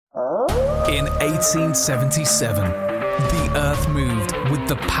In 1877, the earth moved with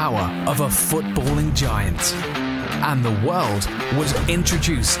the power of a footballing giant. And the world was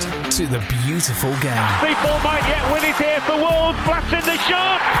introduced to the beautiful game. People might yet win it here for Wolves. Blasting the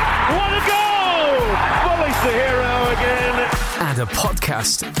shot. What a goal! Bully's the hero again. And a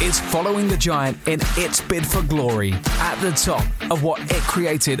podcast is following the giant in its bid for glory at the top of what it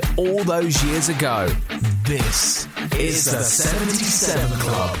created all those years ago. This is the 77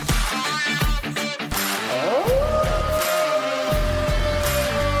 Club.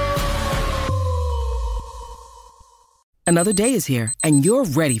 Another day is here, and you're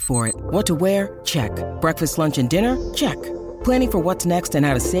ready for it. What to wear? Check. Breakfast, lunch, and dinner? Check. Planning for what's next and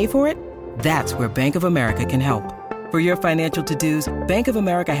how to save for it? That's where Bank of America can help. For your financial to-dos, Bank of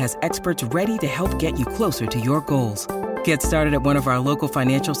America has experts ready to help get you closer to your goals. Get started at one of our local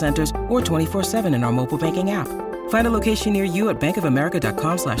financial centers or 24/7 in our mobile banking app. Find a location near you at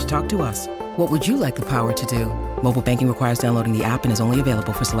bankofamerica.com/talktous. What would you like the power to do? Mobile banking requires downloading the app and is only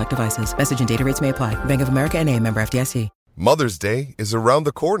available for select devices. Message and data rates may apply. Bank of America N.A., member FDIC. Mother's Day is around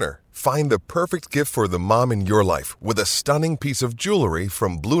the corner. Find the perfect gift for the mom in your life with a stunning piece of jewelry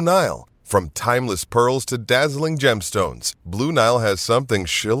from Blue Nile. From timeless pearls to dazzling gemstones, Blue Nile has something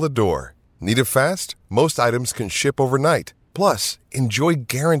she'll adore. Need it fast? Most items can ship overnight. Plus, enjoy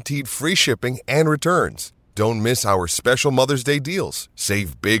guaranteed free shipping and returns. Don't miss our special Mother's Day deals.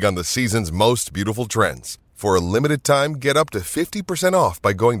 Save big on the season's most beautiful trends. For a limited time, get up to 50% off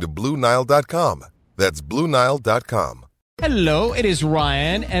by going to BlueNile.com. That's BlueNile.com. Hello, it is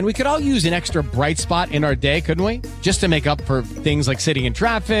Ryan, and we could all use an extra bright spot in our day, couldn't we? Just to make up for things like sitting in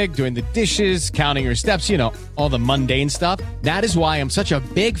traffic, doing the dishes, counting your steps, you know, all the mundane stuff. That is why I'm such a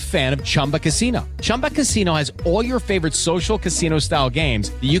big fan of Chumba Casino. Chumba Casino has all your favorite social casino-style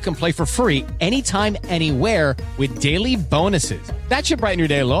games that you can play for free anytime, anywhere with daily bonuses. That should brighten your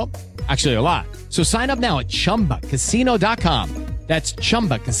day a little. Actually, a lot. So sign up now at ChumbaCasino.com. That's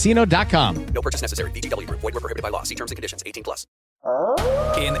ChumbaCasino.com. No purchase necessary. VGW Group. Void where prohibited by law. See terms and conditions. 18+.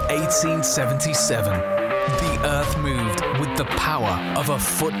 In 1877, the earth moved with the power of a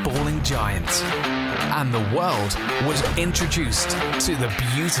footballing giant. And the world was introduced to the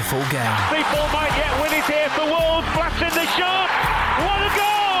beautiful game. People might yet win it here for Wolves. Blasting the shot. What a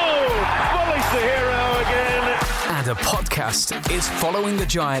goal! Bully's the hero again. And a podcast is following the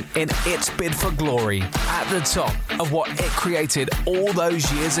giant in its bid for glory at the top of what it created all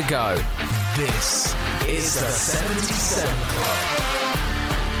those years ago. This is the 77 Club.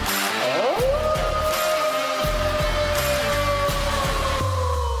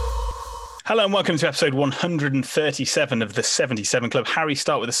 Hello and welcome to episode 137 of the 77 Club. Harry,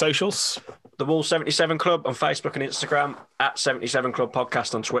 start with the socials. The Wolves 77 Club on Facebook and Instagram, at 77 Club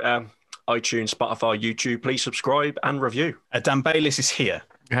Podcast on Twitter, iTunes, Spotify, YouTube. Please subscribe and review. Dan Bayliss is here.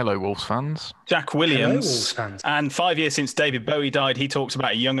 Hello, Wolves fans. Jack Williams. Hello, Wolves fans. And 5 years since David Bowie died, he talks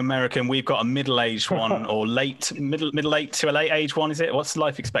about a young American. We've got a middle-aged one, or middle-late to a late-aged one, is it? What's the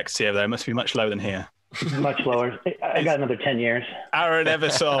life expectancy over there? It must be much lower than here. Much lower. I got another 10 years. Aaron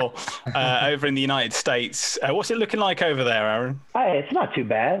Eversole over in the United States. What's it looking like over there, Aaron? Hi, it's not too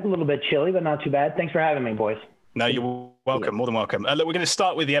bad. A little bit chilly, but not too bad. Thanks for having me, boys. No, you're welcome. More than welcome. Look, we're going to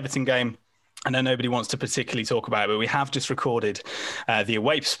start with the Everton game. I know nobody wants to particularly talk about it, but we have just recorded the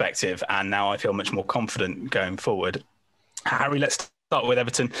away perspective, and now I feel much more confident going forward. Harry, let's start with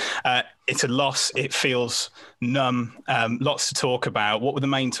Everton. It's a loss. It feels numb. Lots to talk about. What were the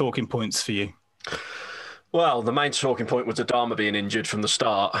main talking points for you? Well, the main talking point was Adama being injured from the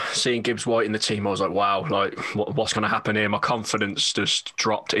start. Seeing Gibbs White in the team, I was like, wow, like what's going to happen here? My confidence just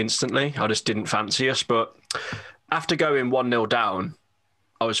dropped instantly. I just didn't fancy us. But after going 1-0 down,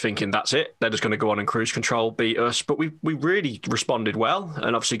 I was thinking, that's it. They're just going to go on and cruise control, beat us. But we really responded well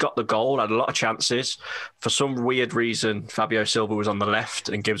and obviously got the goal, had a lot of chances. For some weird reason, Fabio Silva was on the left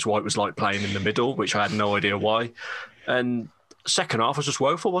and Gibbs White was like playing in the middle, which I had no idea why. And second half was just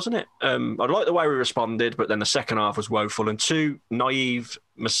woeful, wasn't it? I like the way we responded, but then the second half was woeful. And two naive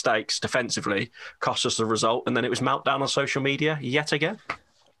mistakes defensively cost us the result. And then it was meltdown on social media yet again.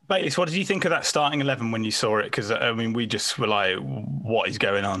 Bayliss, what did you think of that starting 11 when you saw it? Because, I mean, we just were like, what is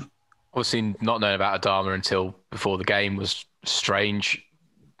going on? Obviously, not knowing about Adama until before the game was strange.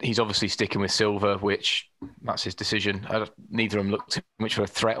 He's obviously sticking with Silva, which that's his decision. Neither of them looked too much of a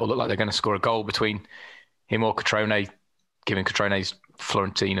threat or looked like they're going to score a goal between him or Cutrone, given Cutrone's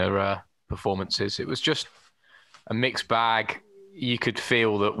Florentina performances. It was just a mixed bag. You could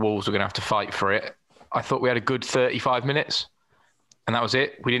feel that Wolves were going to have to fight for it. I thought we had a good 35 minutes. And that was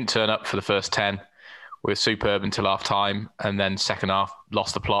it. We didn't turn up for the first 10. We were superb until half time. And then second half,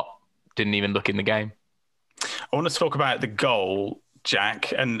 lost the plot. Didn't even look in the game. I want to talk about the goal.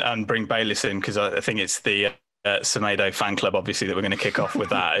 Jack, and bring Bayliss in, because I think it's the Semedo fan club, obviously, that we're going to kick off with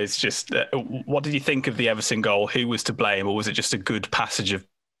that. It's just, what did you think of the Everton goal? Who was to blame, or was it just a good passage of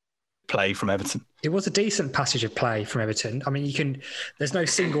play from Everton? It was a decent passage of play from Everton. I mean, there's no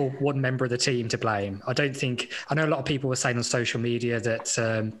single one member of the team to blame. I know a lot of people were saying on social media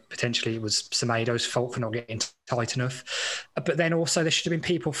that potentially it was Semedo's fault for not getting tight enough. But then also there should have been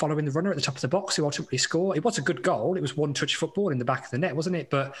people following the runner at the top of the box who ultimately scored. It was a good goal. It was one-touch football in the back of the net, wasn't it?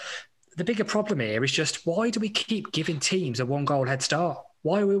 But the bigger problem here is just, why do we keep giving teams a 1-goal head start?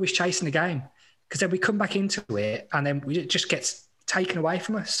 Why are we always chasing the game? Because then we come back into it and then it just gets taken away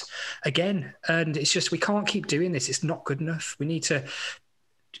from us again. And it's just, we can't keep doing this. It's not good enough. We need to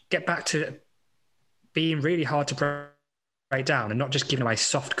get back to being really hard to break down and not just giving away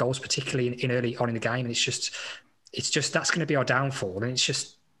soft goals, particularly in early on in the game. And it's just that's going to be our downfall. And it's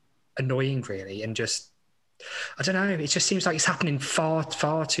just annoying, really. And just, I don't know, it just seems like it's happening far,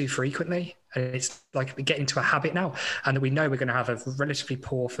 far too frequently. And it's like we get into a habit now, and we know we're going to have a relatively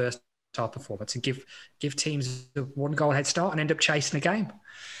poor first half performance and give teams a 1-goal head start and end up chasing the game.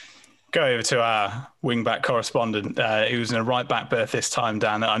 Go over to our wing-back correspondent, who's in a right-back berth this time,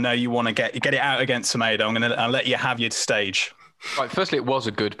 Dan. I know you want to get it out against Semedo. I'll let you have your stage. Right, firstly, it was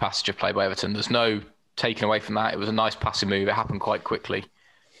a good passage of play by Everton. There's no taking away from that. It was a nice passing move. It happened quite quickly.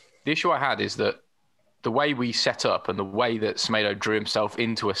 The issue I had is that the way we set up and the way that Semedo drew himself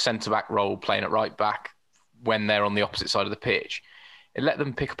into a centre-back role playing at right-back when they're on the opposite side of the pitch, it let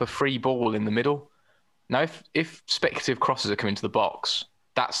them pick up a free ball in the middle. Now, if speculative crosses are coming to the box,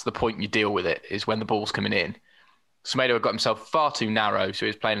 that's the point you deal with it, is when the ball's coming in. Semedo had got himself far too narrow, so he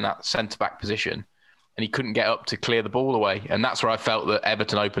was playing in that centre-back position, and he couldn't get up to clear the ball away. And that's where I felt that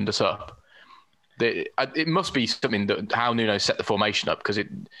Everton opened us up. It must be something that how Nuno set the formation up, because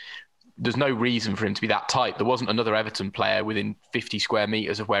there's no reason for him to be that tight. There wasn't another Everton player within 50 square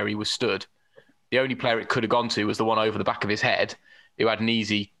metres of where he was stood. The only player it could have gone to was the one over the back of his head, who had an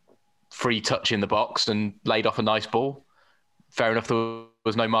easy free touch in the box and laid off a nice ball. Fair enough, there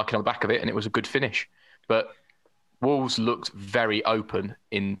was no marking on the back of it, and it was a good finish. But Wolves looked very open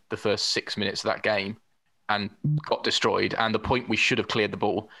in the first 6 minutes of that game and got destroyed. And the point we should have cleared the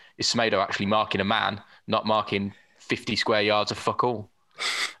ball is Semedo actually marking a man, not marking 50 square yards of fuck all.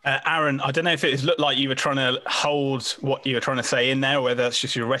 Aaron, I don't know if it looked like you were trying to hold what you were trying to say in there, or whether that's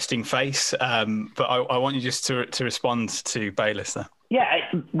just your resting face. But I want you just to respond to Bayliss there. Yeah,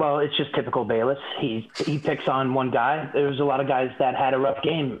 well, it's just typical Bayliss. He picks on one guy. There's a lot of guys that had a rough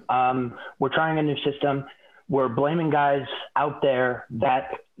game. We're trying a new system. We're blaming guys out there that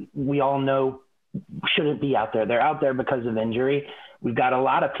we all know shouldn't be out there. They're out there because of injury. We've got a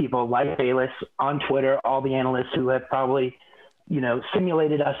lot of people like Bayliss on Twitter, all the analysts who have probably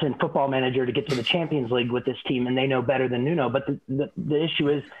simulated us in Football Manager to get to the Champions League with this team, and they know better than Nuno. But the issue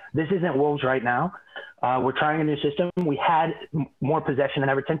is, this isn't Wolves right now. We're trying a new system. We had more possession than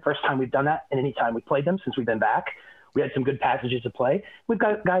Everton. First time we've done that in any time we played them since we've been back. We had some good passages of play. We've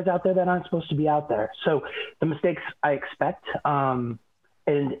got guys out there that aren't supposed to be out there. So the mistakes I expect,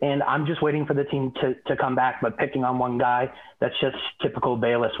 and I'm just waiting for the team to come back. But picking on one guy, that's just typical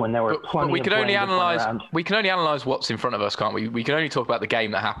Bayliss when there were plenty of we can only analyse what's in front of us, can't we? We can only talk about the game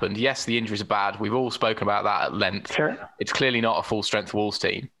that happened. Yes, the injuries are bad. We've all spoken about that at length. Sure. It's clearly not a full-strength Wolves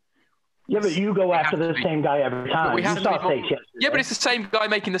team. Yeah, but you go after the same guy every time. Yeah, but it's the same guy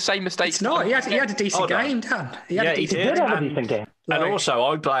making the same mistakes. It's not. He had a decent game, Dan. He did have a decent game. And also,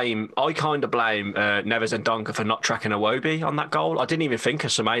 I kind of blame Neves and Donker for not tracking Iwobi on that goal. I didn't even think of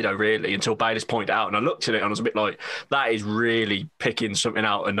Semedo, really, until Bayliss pointed out. And I looked at it and I was a bit like, that is really picking something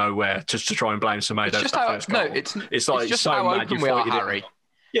out of nowhere just to try and blame Semedo. It's just like just so how mad open we are, Harry.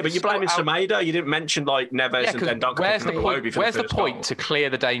 Yeah, but you're blaming Semedo. You didn't mention Neves and Donker. Where's the point to clear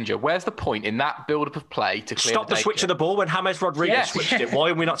the danger? Where's the point in that build-up of play to clear Stop the switch of the ball when James Rodriguez switched it.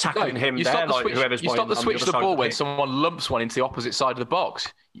 Why are we not tackling him there? You stop the switch of the ball when someone lumps one into the opposite side of the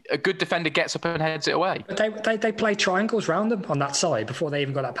box. A good defender gets up and heads it away. But they play triangles round them on that side before they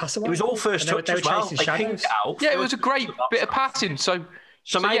even got that pass away. It was all first touch as well. They pinged out. Yeah, it was a great bit of passing. So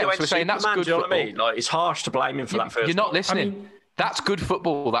we're saying that's good. Do you know what I mean? Like, it's harsh to blame him for that first. You're not listening. That's good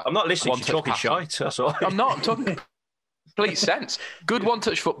football. I'm not listening. You're talking shite. That's all. I'm not. I'm talking complete sense. Good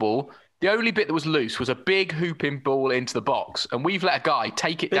one-touch football. The only bit that was loose was a big hooping ball into the box, and we've let a guy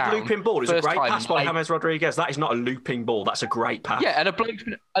take it down. Big looping ball is a great pass by James Rodriguez. That is not a looping ball. That's a great pass. Yeah, and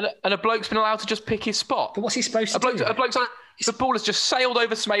a bloke's been allowed to just pick his spot. But what's he supposed to do? The ball has just sailed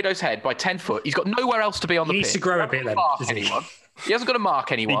over Semedo's head by 10 foot. He's got nowhere else to be on the pitch. He needs to grow a bit then. He hasn't got to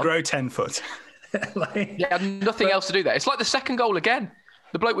mark anyone. He grow 10 foot. He had nothing else to do there. It's like the second goal again.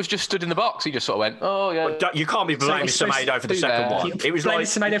 The bloke was just stood in the box. He just sort of went, oh, yeah. But you can't be blaming Semedo for the second one. It was like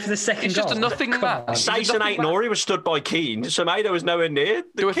Semedo for the second It's just a nothing man. Saïss and Aït-Nouri was stood by Keane. Semedo was nowhere near.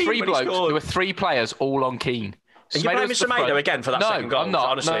 There were three blokes. There were three players all on Keane. Are you blaming Semedo again for that second goal? I'm not.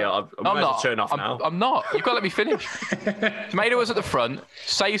 Honestly, I'm not. Turn off now. I'm not. You've got to let me finish. Semedo was at the front.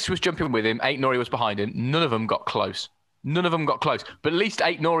 Saïss was jumping with him. Aït-Nouri was behind him. None of them got close. But at least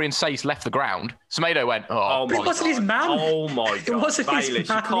Aït-Nouri and Saïss left the ground. Semedo went, but it wasn't his man. Oh, my God. It wasn't his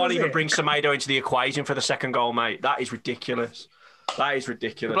man, you can't even bring Semedo into the equation for the second goal, mate. That is ridiculous.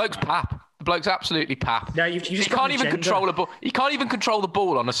 The bloke's pap. The bloke's absolutely pap. No, you just can't even control the ball. He can't even control the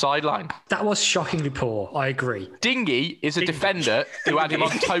ball on a sideline. That was shockingly poor. I agree. Dingy is a defender who had him on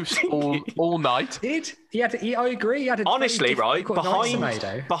toast all night. I agree. He had honestly, right behind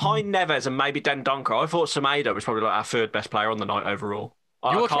Neves and maybe Dendoncker, I thought Semedo was probably like our third best player on the night overall.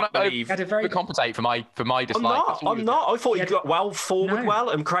 You're trying to overcompensate for my dislike. I'm not. I thought he got well forward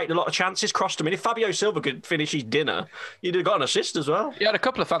and created a lot of chances, crossed them in. If Fabio Silva could finish his dinner, he'd have got an assist as well. He had a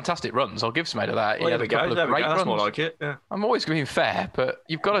couple of fantastic runs. I'll give Semedo that. There we go. That's more like it. Yeah. I'm always being fair, but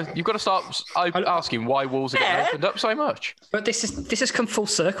you've got to start asking why Wolves are getting opened up so much. But this has come full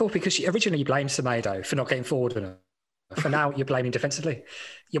circle because originally you blamed Semedo for not getting forward enough. For now, you're blaming defensively.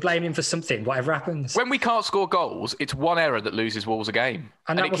 You're blaming him for something, whatever happens. When we can't score goals, it's one error that loses Wolves a game.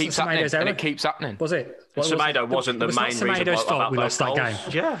 And it keeps happening. Was it? Semedo wasn't the main reason Semedo's fault we lost that game.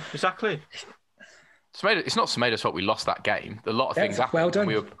 Yeah, exactly. It's not Semedo's fault we lost that game. A lot of things happened. Well done.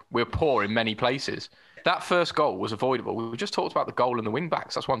 We were poor in many places. That first goal was avoidable. We just talked about the goal and the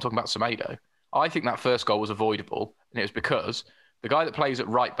wing-backs. That's why I'm talking about Semedo. I think that first goal was avoidable, and it was because the guy that plays at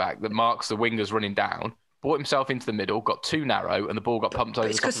right-back that marks the wingers running down brought himself into the middle, got too narrow, and the ball got pumped over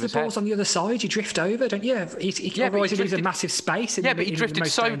the top of his head. It's because the ball's on the other side. You drift over, don't you? Otherwise, he leaves a massive space. But he drifted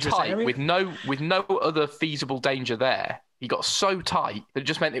so tight with no other feasible danger there. He got so tight that it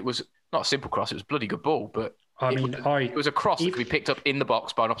just meant it was not a simple cross. It was a bloody good ball, but it was a cross that could be picked up in the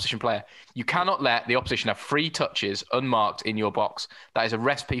box by an opposition player. You cannot let the opposition have free touches unmarked in your box. That is a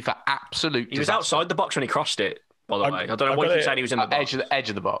recipe for absolute disaster. He was outside the box when he crossed it. By the way, I don't know why you saying he was in the box. Edge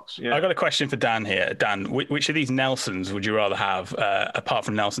of the box. Yeah. I got a question for Dan here. Dan, which of these Nelsons would you rather have, apart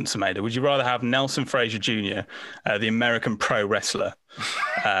from Nelson Semedo? Would you rather have Nelson Fraser Jr., the American pro wrestler,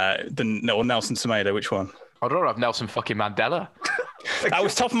 or Nelson Semedo? Which one? I'd rather have Nelson fucking Mandela. That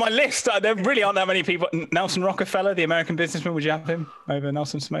was top of my list. There really aren't that many people. Nelson Rockefeller, the American businessman, would you have him over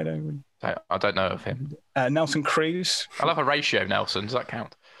Nelson Semedo? I don't know of him. Nelson Cruz. I'll have a ratio, Nelson. Does that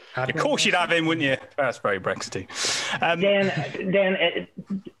count? Of course you'd have him, wouldn't you? That's very Brexity. Dan,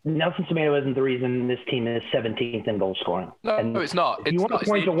 Nelson Semedo isn't the reason this team is 17th in goal scoring. No, it's not. You want to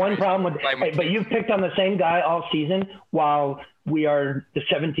point to one problem but you've picked on the same guy all season while we are the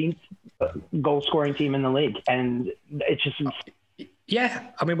 17th goal scoring team in the league. And it's just... Yeah,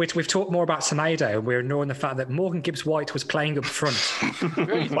 I mean, we've talked more about Semedo. We're ignoring the fact that Morgan Gibbs-White was playing up front.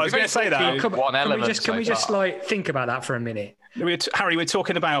 I was going to say that. Can we just think about that for a minute? Harry, we're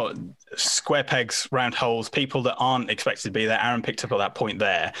talking about square pegs, round holes, people that aren't expected to be there. Aaron picked up on that point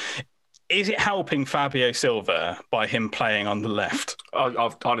there. Is it helping Fabio Silva by him playing on the left?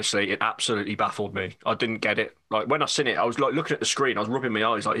 Honestly, it absolutely baffled me. I didn't get it. Like when I seen it, I was like looking at the screen. I was rubbing my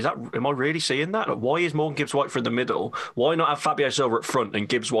eyes. Like, am I really seeing that? Like, why is Morgan Gibbs-White in the middle? Why not have Fabio Silva at front and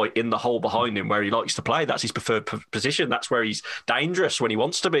Gibbs-White in the hole behind him where he likes to play? That's his preferred position. That's where he's dangerous when he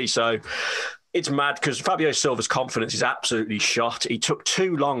wants to be. So it's mad because Fabio Silva's confidence is absolutely shot. He took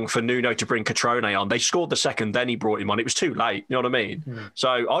too long for Nuno to bring Cutrone on. They scored the second, then he brought him on. It was too late. You know what I mean? Mm.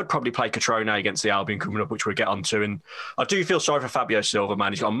 So I'd probably play Cutrone against the Albion coming up, which we'll get onto. And I do feel sorry for Fabio Silva,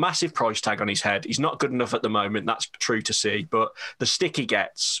 man. He's got a massive price tag on his head. He's not good enough at the moment. That's true to see. But the stick he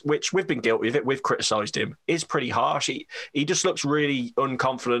gets, which we've been guilty of it, we've criticised him, is pretty harsh. He just looks really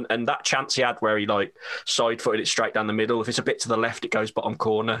unconfident. And that chance he had where he side-footed it straight down the middle, if it's a bit to the left, it goes bottom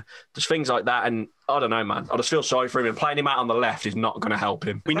corner. There's things like that. And I don't know, man. I just feel sorry for him. And playing him out on the left is not going to help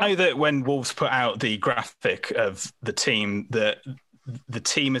him. We know that when Wolves put out the graphic of the team, that the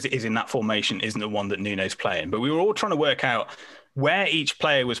team as it is in that formation isn't the one that Nuno's playing. But we were all trying to work out where each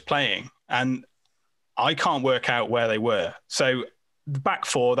player was playing. And I can't work out where they were. So the back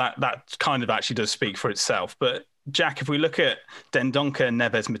four, that kind of actually does speak for itself. But Jack, if we look at Dendoncker,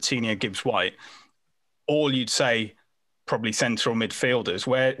 Neves, Moutinho, Gibbs-White, all you'd say probably central midfielders.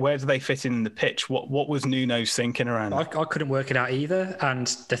 Where do they fit in the pitch? What was Nuno's thinking around? I couldn't work it out either. And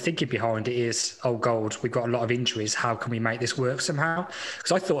the thinking behind it is, oh, Gold, we've got a lot of injuries. How can we make this work somehow?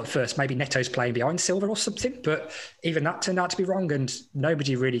 Because I thought at first maybe Neto's playing behind Silva or something, but even that turned out to be wrong, and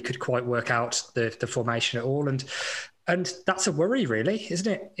nobody really could quite work out the formation at all. And And that's a worry, really,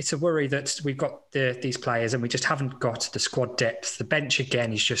 isn't it? It's a worry that we've got these players and we just haven't got the squad depth. The bench,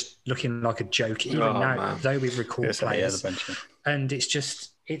 again, is just looking like a joke, even now, though we've recalled players. And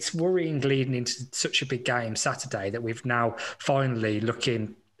it's worrying leading into such a big game Saturday that we've now finally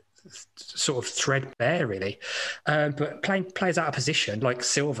looking sort of threadbare, really. But playing players out of position, like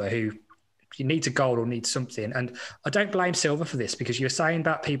Silva, who needs a goal or needs something. And I don't blame Silva for this, because you're saying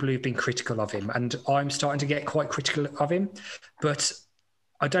about people who've been critical of him, and I'm starting to get quite critical of him. But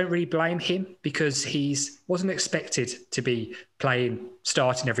I don't really blame him, because wasn't expected to be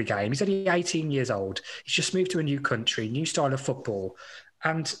starting every game. He's only 18 years old. He's just moved to a new country, new style of football.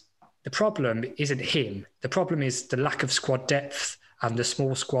 And the problem isn't him. The problem is the lack of squad depth and the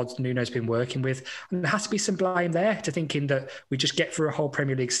small squads Nuno's been working with. And there has to be some blame there to thinking that we just get through a whole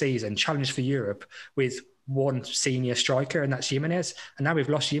Premier League season, challenge for Europe, with one senior striker, and that's Jimenez. And now we've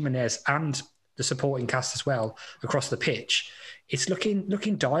lost Jimenez and the supporting cast as well across the pitch. It's looking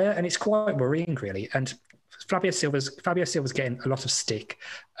dire, and it's quite worrying, really. And Fabio Silva's getting a lot of stick,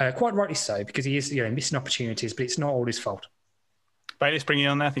 quite rightly so, because he is missing opportunities, but it's not all his fault. Bailey's bringing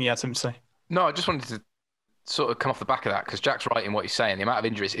you on there. I think you had something to say. No, I just wanted to sort of come off the back of that, because Jack's right in what he's saying. The amount of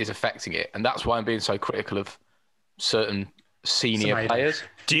injuries is affecting it, and that's why I'm being so critical of certain senior players.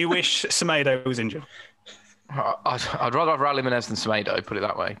 Do you wish Semedo was injured? I'd rather have Raul Jimenez than Semedo, put it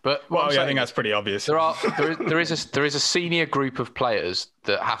that way. But I think that's pretty obvious. There is a senior group of players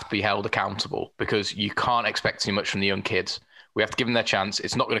that have to be held accountable, because you can't expect too much from the young kids. We have to give them their chance.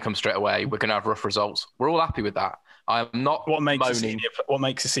 It's not going to come straight away. We're going to have rough results. We're all happy with that. I'm not moaning. What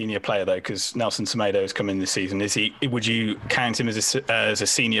makes a senior player, though? Because Nelson Semedo has come in this season. Would you count him as a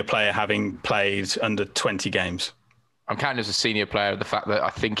senior player, having played under 20 games? I'm counting as a senior player the fact that I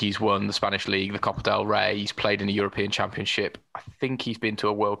think he's won the Spanish League, the Copa del Rey. He's played in a European Championship. I think he's been to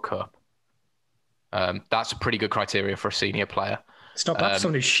a World Cup. That's a pretty good criteria for a senior player. It's not bad for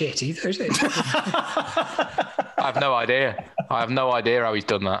someone who's shit either, is it? I have no idea. How he's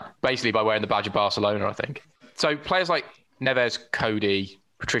done that. Basically by wearing the badge of Barcelona, I think. So players like Neves, Cody,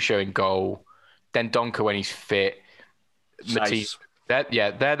 Patricio in goal, then Donker when he's fit, Matisse. They're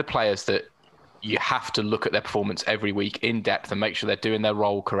the players that you have to look at their performance every week in depth and make sure they're doing their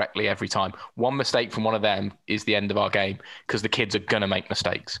role correctly every time. One mistake from one of them is the end of our game, because the kids are going to make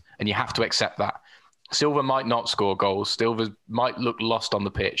mistakes, and you have to accept that. Silva might not score goals. Silva might look lost on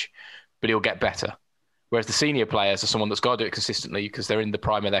the pitch, but he'll get better. Whereas the senior players are someone that's got to do it consistently, because they're in the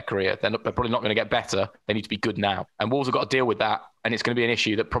prime of their career. They're probably not going to get better. They need to be good now. And Wolves have got to deal with that. And it's going to be an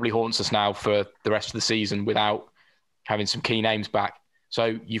issue that probably haunts us now for the rest of the season without having some key names back.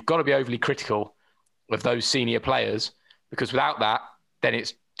 So you've got to be overly critical of those senior players, because without that, then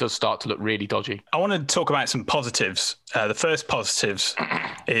it does start to look really dodgy. I want to talk about some positives. The first positives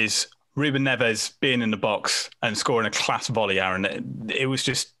is Ruben Neves being in the box and scoring a class volley, Aaron. It was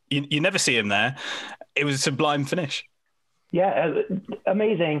just, you never see him there. It was a sublime finish. Yeah,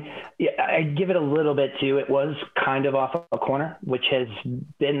 amazing. Yeah, I give it a little bit too. It was kind of off a corner, which has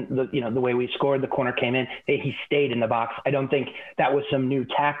been the way we scored. The corner came in. He stayed in the box. I don't think that was some new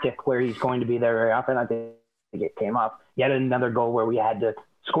tactic where he's going to be there very often. I think it came up. Yet another goal where we had to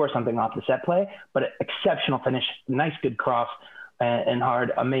score something off the set play, but exceptional finish. Nice, good cross and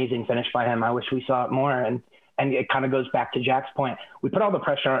hard. Amazing finish by him. I wish we saw it more. And it kind of goes back to Jack's point. We put all the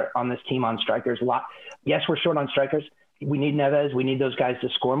pressure on this team on strikers a lot. Yes, we're short on strikers. We need Neves. We need those guys to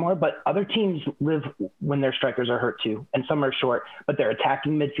score more. But other teams live when their strikers are hurt too. And some are short, but their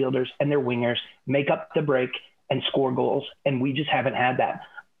attacking midfielders and their wingers make up the break and score goals. And we just haven't had that.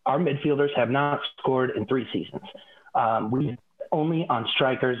 Our midfielders have not scored in 3 seasons. We only on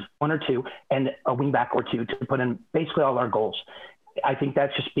strikers, 1 or 2, and a wingback or 2 to put in basically all our goals. I think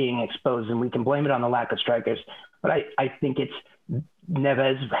that's just being exposed, and we can blame it on the lack of strikers. But I think it's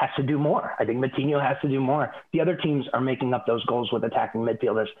Neves has to do more. I think Matinho has to do more. The other teams are making up those goals with attacking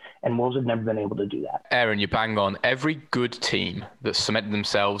midfielders, and Wolves have never been able to do that. Aaron, you bang on. Every good team that cemented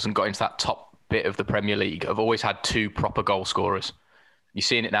themselves and got into that top bit of the Premier League have always had 2 proper goal scorers. You're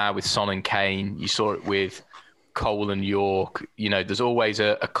seeing it now with Son and Kane. You saw it with Cole and York. There's always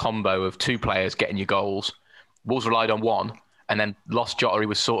a combo of 2 players getting you goals. Wolves relied on one, and then lost Jota. He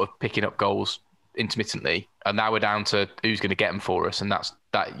was sort of picking up goals intermittently, and now we're down to who's going to get them for us, and that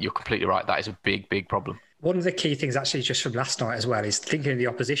you're completely right. That is a big problem. One of the key things actually just from last night as well is thinking of the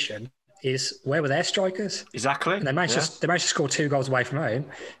opposition. is where were their strikers? Exactly. And they managed to score 2 goals away from home.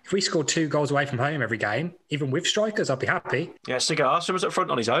 If we scored 2 goals away from home every game, even with strikers, I'd be happy. Yeah, Sigurdsson was up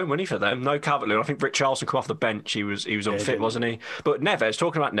front on his own, wasn't he, for them? No Calvert-Lewin. I think Richarlison come off the bench. He was unfit, wasn't he? But Neves,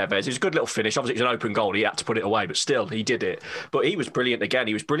 talking about Neves, it was a good little finish. Obviously, it was an open goal. He had to put it away, but still, he did it. But he was brilliant again.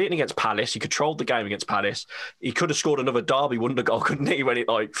 He was brilliant against Palace. He controlled the game against Palace. He could have scored another Derby wonder goal, couldn't he, when it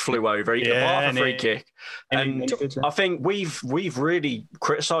flew over? He could have a free kick. And I think we've really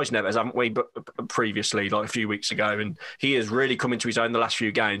criticised Neves, haven't we, previously, like a few weeks ago, and he has really come into his own the last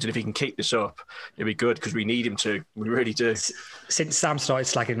few games, and if he can keep this up, it'll be good, because we need him to. We really do. Since Sam started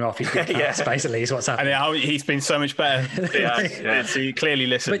slagging him off, he's been basically is what's happening. I mean, he's been so much better. So he clearly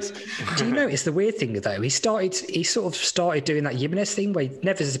listens. But do you notice the weird thing, though? He sort of started doing that Jimenez thing where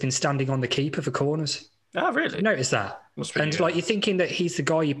Neves has been standing on the keeper for corners. Oh, really? You notice that? And you're thinking that he's the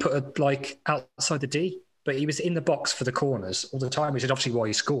guy you put outside the D, but he was in the box for the corners all the time, which is obviously why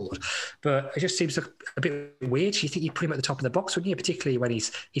he scored. But it just seems a bit weird. You think you'd put him at the top of the box, wouldn't you? Particularly when he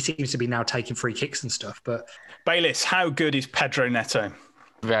seems to be now taking free kicks and stuff. But Bayliss, how good is Pedro Neto?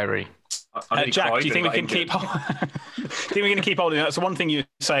 Very. Jack, do you think we can keep? Do you think we're going to keep holding? That's the one thing you're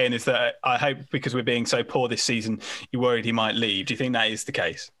saying is that I hope because we're being so poor this season, you're worried he might leave. Do you think that is the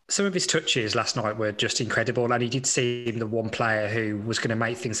case? Some of his touches last night were just incredible, and he did seem the one player who was going to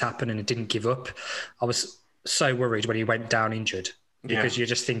make things happen and didn't give up. I was so worried when he went down injured because you're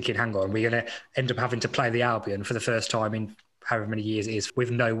just thinking, hang on, we're going to end up having to play the Albion for the first time in however many years it is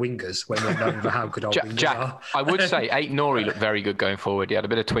with no wingers when we're known for how good our wingers are. I would say Aït-Nouri looked very good going forward. He had a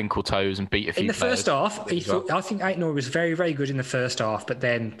bit of twinkle toes and beat a few in the players. first half. I think Aït-Nouri was very, very good in the first half, but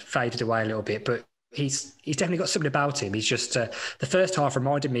then faded away a little bit. But he's definitely got something about him. He's just the first half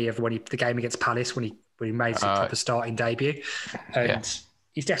reminded me of the game against Palace when he made his proper starting debut, and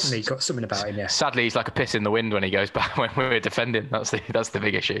he's definitely got something about him. Yeah. Sadly, he's like a piss in the wind when he goes back when we're defending. That's the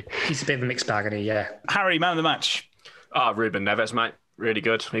big issue. He's a bit of a mixed bag, isn't he? Yeah. Harry, man of the match. Ruben Neves, mate. Really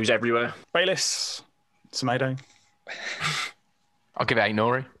good. He was everywhere. Bayliss, Semedo. I'll give it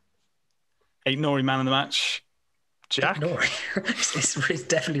Aït-Nouri. Aït-Nouri, man of the match. Jack. It's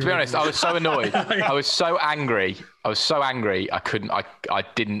definitely. To be honest, I was so annoyed. I was so angry. I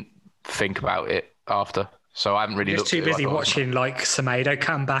didn't think about it after. So I haven't really looked at it. You're too busy watching Semedo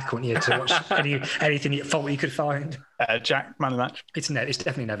come back, weren't you, to watch anything at fault you could find. Jack, man of the match. It's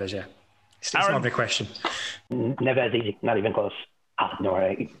definitely Neves, yeah. It's not a big question. Neves, easy, not even close.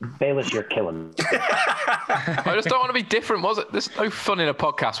 No, Bayliss, you're killing me. I just don't want to be different, was it? There's no fun in a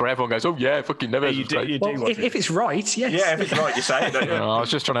podcast where everyone goes, "Oh yeah, fucking Neves." If it's right, yes. Yeah, if it's right, you say it, don't you? I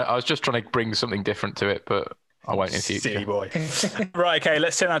was just trying to bring something different to it, but I won't in future. Silly boy. Right, okay,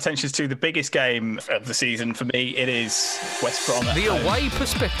 let's turn our attentions to the biggest game of the season for me. It is West Brom. The away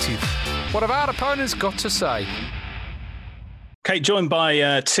perspective. What have our opponents got to say? Okay, joined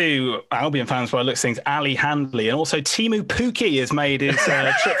by two Albion fans by the looks of things, Ali Handley, and also Teemu Pukki has made his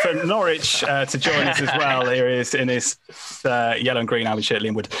trip from Norwich to join us as well. Here he is in his yellow and green Albion shirt,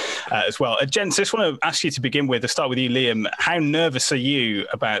 Liam Wood, as well. Gents, I just want to ask you to begin with, to start with you, Liam. How nervous are you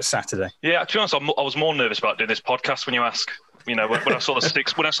about Saturday? Yeah, to be honest, I was more nervous about doing this podcast when you ask. You know, when I saw the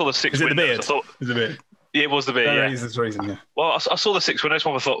six Is it the beard? I thought, is it the beard? Yeah, it was the beard, yeah. That is the reason, yeah. Well, I saw the 6 windows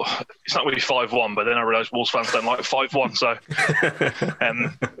one. I thought it's not really 5-1, but then I realised Wolves fans don't like 5-1. So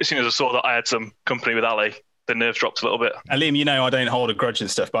as soon as I saw that I had some company with Ali, the nerves dropped a little bit. Liam, you know I don't hold a grudge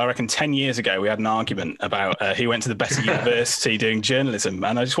and stuff, but I reckon 10 years ago we had an argument about who went to the better university doing journalism,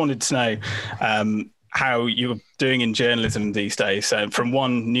 and I just wanted to know how you're doing in journalism these days, from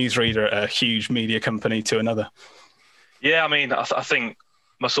one newsreader at a huge media company to another. Yeah, I mean, I think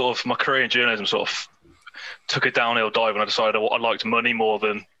my career in journalism sort of took a downhill dive when I decided I liked money more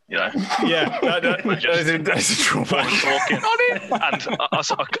than, you know. Yeah, that's a drawback. And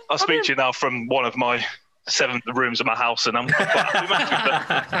I speak to you now from one of my 7 rooms of my house, and I'm quite happy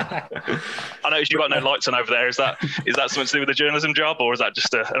with it. I noticed you've got no lights on over there. Is that something to do with the journalism job, or is that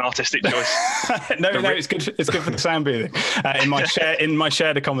just an artistic choice? No, it's good. It's good for the sound boothing in my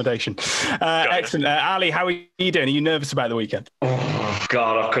shared accommodation. Excellent, Ali. How are you doing? Are you nervous about the weekend? Oh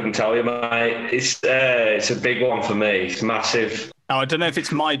God, I couldn't tell you, mate. It's a big one for me. It's massive. Now, I don't know if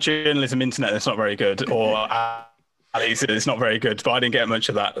it's my journalism internet that's not very good, or Ali's it's not very good, but I didn't get much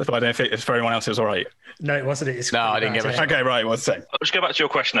of that. But I don't know if it's for anyone else, it was all right. No, it wasn't. I didn't get much. Okay, right. What's the same? I'll just go back to your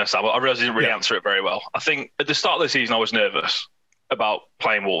question there, Sam. I realised I didn't really answer it very well. I think at the start of the season, I was nervous about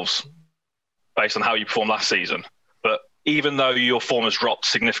playing Wolves based on how you performed last season. But even though your form has dropped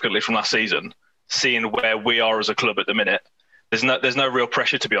significantly from last season, seeing where we are as a club at the minute, there's no real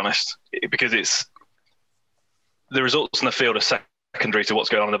pressure, to be honest, because it's the results in the field are secondary to what's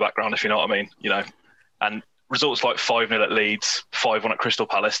going on in the background, if you know what I mean. You know, and results like 5-0 at Leeds, 5-1 at Crystal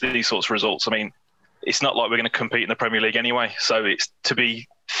Palace, these sorts of results, I mean, it's not like we're going to compete in the Premier League anyway. So it's to be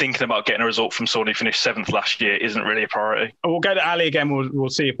thinking about getting a result from someone who finished 7th last year isn't really a priority. We'll go to Ali again. We'll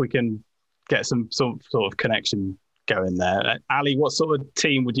see if we can get some sort of connection going there. Ali, what sort of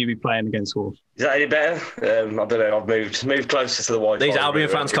team would you be playing against Wolves? Is that any better? I don't know. I've moved closer to the Wi-Fi. These Albion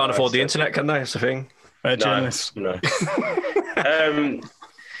fans can't afford the internet, can they? That's the thing. Journalists. No.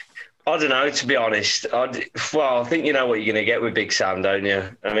 I don't know, to be honest. I think you know what you're going to get with Big Sam, don't you?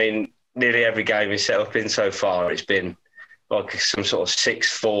 I mean, nearly every game he's set up in so far, it's been like some sort of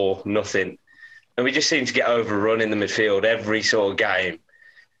 6-4 nothing. And we just seem to get overrun in the midfield every sort of game.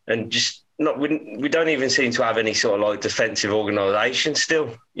 And just we don't even seem to have any sort of like defensive organisation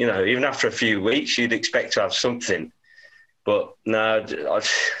still. You know, even after a few weeks, you'd expect to have something. But no,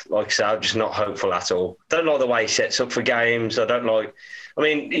 like I say, I'm just not hopeful at all. Don't like the way he sets up for games. I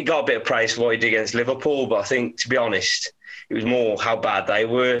mean, he got a bit of praise for what he did against Liverpool, but I think, to be honest, it was more how bad they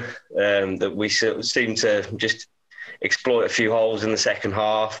were, that we seemed to just exploit a few holes in the second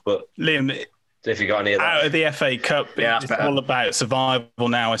half. But Liam, if you got any of that. Out of the FA Cup, it's all about survival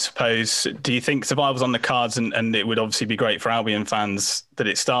now, I suppose. Do you think survival's on the cards, and it would obviously be great for Albion fans that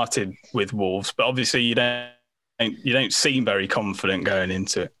it started with Wolves, but obviously you don't seem very confident going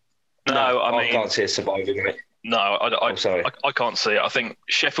into it. No, I can't see it surviving it. No, I can't see it. I think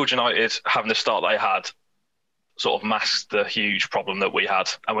Sheffield United having the start they had sort of masked the huge problem that we had.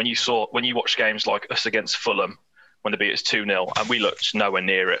 And when you watch games like us against Fulham, when they beat us 2-0, and we looked nowhere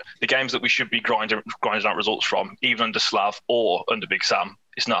near it. The games that we should be grinding out results from, even under Slav or under Big Sam,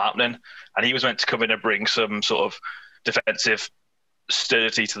 it's not happening. And he was meant to come in and bring some sort of defensive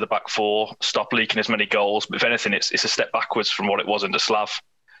sturdity to the back four, stop leaking as many goals. But if anything, it's a step backwards from what it was under Slav.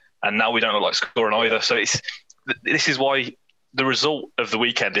 And now we don't look like scoring either. So this is why the result of the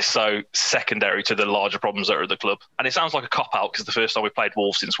weekend is so secondary to the larger problems that are at the club. And it sounds like a cop-out because the first time we played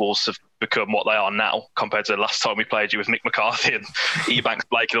Wolves since Wolves have become what they are now compared to the last time we played you with Mick McCarthy and Ebanks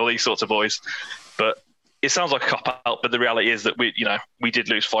Blake and all these sorts of boys. But it sounds like a cop-out, but the reality is that we did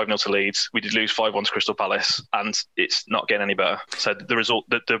lose 5-0 to Leeds. We did lose 5-1 to Crystal Palace, and it's not getting any better. So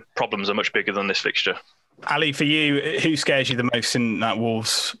the problems are much bigger than this fixture. Ali, for you, who scares you the most in that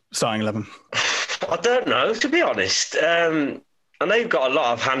Wolves starting 11? I don't know, to be honest. I know you've got a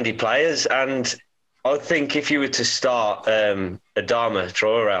lot of handy players, and I think if you were to start Adama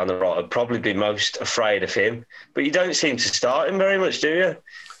Traore on the right, I'd probably be most afraid of him. But you don't seem to start him very much, do you?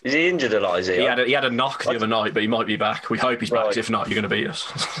 Is he injured a lot? Is he? He had a knock the other night, but he might be back. We hope he's back. Right. If not, you're going to beat us.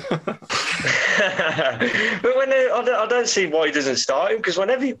 But I don't see why he doesn't start him, because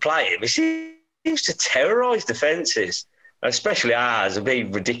whenever you play him, he seems to terrorise defences, especially ours, and be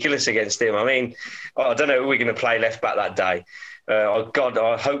ridiculous against him. I mean, I don't know who we're going to play left back that day.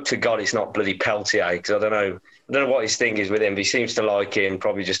 I hope to God it's not bloody Peltier, because I don't know what his thing is with him. But he seems to like him,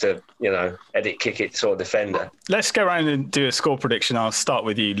 probably just a edit kick it sort of defender. Let's go around and do a score prediction. I'll start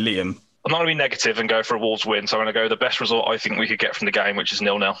with you, Liam. I'm not going to be negative and go for a Wolves win, so I'm going to go the best result I think we could get from the game, which is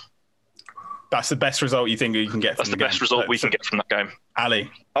 0-0. That's the best result you think you can get from the game? That's the best result we can get from that game.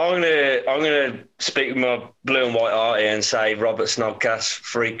 Ali? I'm gonna speak with my blue and white art here and say Robert Snodgrass,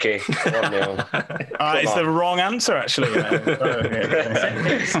 free kick, 1-0. It's the wrong answer, actually.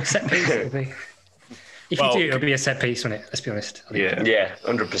 Set piece it'll be. If you do, it'll be a set piece, won't it? Let's be honest. Yeah,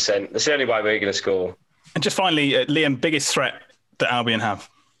 100%. That's the only way we're going to score. And just finally, Liam, biggest threat that Albion have?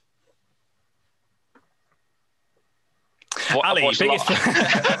 Ali, biggest.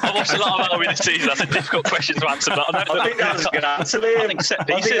 I've watched a lot of Albion this season. That's a difficult question to answer. But I think that was a good answer, Liam. I think set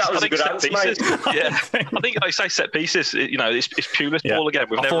pieces. Yeah, I think I say set pieces. It's Pulis ball again.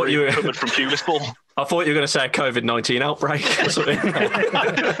 We've never really recovered from Pulis ball. I thought you were going to say a COVID-19 outbreak or something.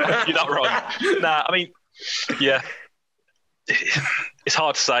 You're not wrong. Nah, I mean, yeah. It's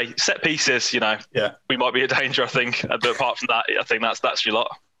hard to say. Set pieces, we might be a danger, I think. But apart from that, I think that's your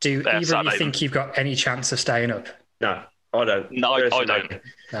lot. Do either of you think you've got any chance of staying up? No, I don't. No, I don't.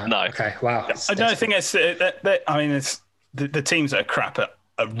 No. Okay, wow. I don't think it's. It's the teams that are crap are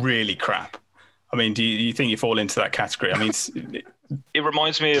really crap. I mean, do you think you fall into that category? I mean, it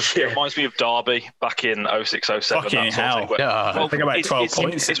reminds me of Derby back in 06-07. Fucking hell! I think about 12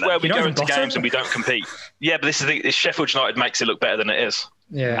 points. It's where we go into games and we don't compete. Yeah, but this is the Sheffield United makes it look better than it is.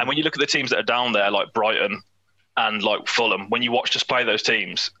 Yeah. And when you look at the teams that are down there, like Brighton and like Fulham, when you watch us play those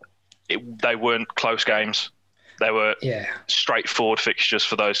teams, they weren't close games. They were straightforward fixtures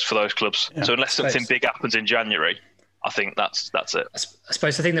for those clubs. Yeah. So unless something big happens in January, I think that's it. I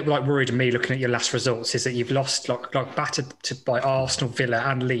suppose the thing that worried me looking at your last results is that you've lost battered by Arsenal, Villa,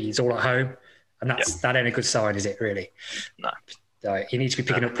 and Leeds all at home, and that ain't a good sign, is it? Really? No. You need to be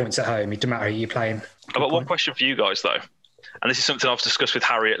picking up points at home. It doesn't matter who you're playing. I've got one question for you guys, though. And this is something I've discussed with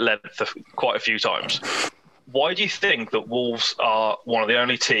Harry at length quite a few times. Why do you think that Wolves are one of the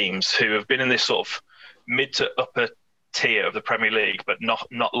only teams who have been in this sort of mid to upper tier of the Premier League, but not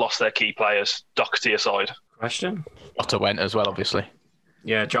lost their key players, Doherty aside? Question? Jota went as well, obviously.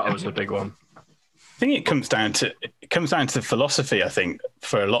 Yeah, Jota was the big one. I think it comes down to philosophy. I think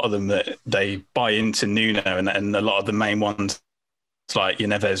for a lot of them that they buy into Nuno, and a lot of the main ones like your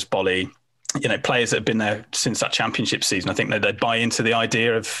Neves, Bolly, players that have been there since that Championship season. I think that they buy into the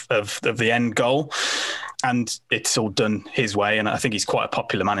idea of the end goal, and it's all done his way. And I think he's quite a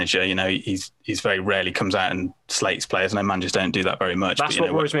popular manager. He's very rarely comes out and slates players. I know managers don't do that very much. That's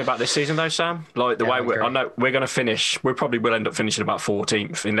what worries me about this season, though, Sam. Like the way I know we're going to finish. We probably will end up finishing about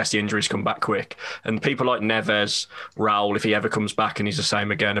 14th unless the injuries come back quick. And people like Neves, Raul, if he ever comes back and he's the same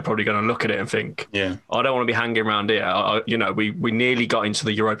again, are probably going to look at it and think, "Yeah, I don't want to be hanging around here." We nearly got into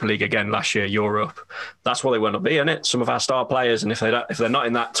the Europa League again last year, Europe. That's what they want to be, isn't it? Some of our star players, and if they're not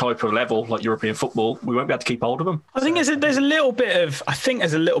in that type of level like European football, we won't be able to keep hold of them. I think there's a little bit of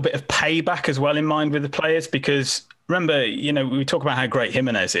payback as well in mind with the players, because remember, we talk about how great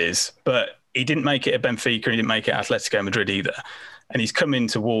Jimenez is, but he didn't make it at Benfica, he didn't make it at Atletico Madrid either. And he's come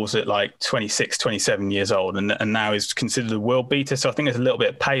into Wolves at like 26, 27 years old, and now is considered a world beater. So I think there's a little bit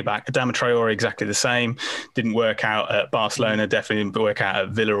of payback. Adama Traore, exactly the same. Didn't work out at Barcelona, definitely didn't work out at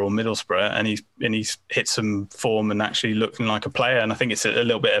Villa or Middlesbrough. And he's hit some form and actually looking like a player. And I think it's a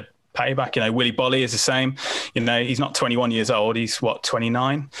little bit of payback. Willy Bolly is the same. He's not 21 years old. He's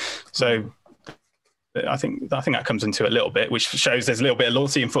 29. So I think that comes into it a little bit, which shows there's a little bit of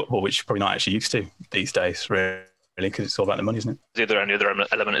loyalty in football, which you're probably not actually used to these days, really, because it's all about the money, isn't it? The only other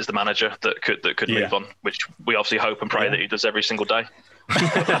element is the manager that could move on, which we obviously hope and pray that he does every single day.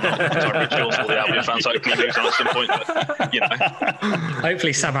 Sorry, Jules, all the Albion fans hoping he moves on at some point, but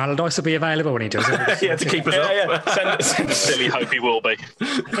Hopefully Sam Allardyce will be available when he does it. Yeah, to keep us up. Silly hope he will be.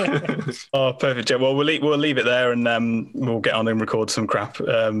 Oh, perfect, Joe. Well, we'll leave it there, and we'll get on and record some crap.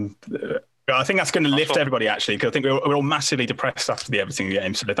 I think that's going to lift everybody, actually, because I think we're all massively depressed after the Everton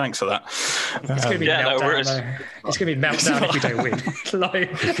game. So thanks for that. It's going to be meltdown. It's going to be meltdown if we don't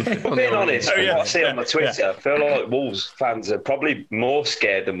win. Being honest, what I see on the Twitter, I feel like Wolves fans are probably more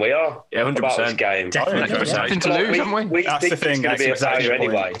scared than we are about this game. Definitely. Nothing to lose, haven't we? We think it's going to be a failure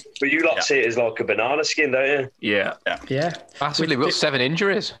anyway. But you lot see it as like a banana skin, don't you? Yeah. Massively. We've got 7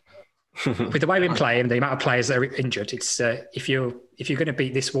 injuries. With the way we've been playing, the amount of players that are injured, it's if you're going to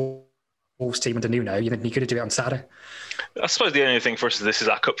beat this Wolves team under Nuno, you're going to do it on Saturday. I suppose the only thing for us is this is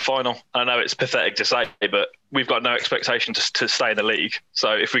our cup final. I know it's pathetic to say, but we've got no expectation to stay in the league.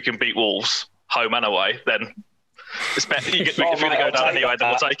 So if we can beat Wolves home and away, then it's better. If we're going to go down anyway, then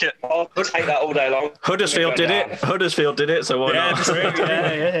we'll take it. I'll take that all day long. Huddersfield did it, so why not?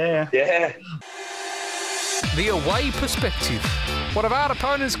 Yeah. The away perspective. What have our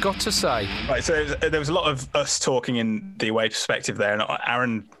opponents got to say? Right, so there was a lot of us talking in the away perspective there, and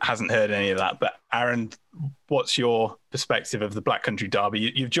Aaron hasn't heard any of that. But Aaron, what's your perspective of the Black Country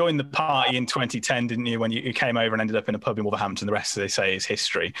Derby? You've joined the party in 2010, didn't you, when you came over and ended up in a pub in Wolverhampton? The rest, as they say, is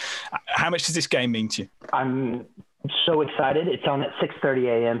history. How much does this game mean to you? I'm so excited. It's on at 6:30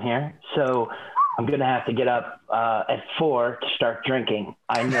 a.m. here, so I'm going to have to get up at 4 to start drinking.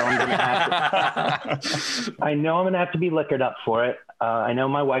 I know I'm going to have to be liquored up for it. I know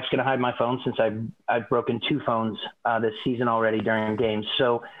my wife's going to hide my phone since I've broken 2 phones this season already during games.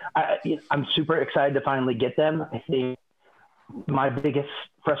 So I'm super excited to finally get them. I think my biggest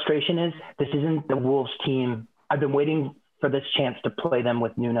frustration is this isn't the Wolves team. I've been waiting for this chance to play them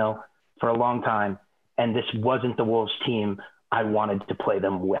with Nuno for a long time, and this wasn't the Wolves team I wanted to play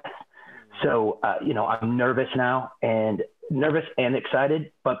them with. So, I'm nervous now, and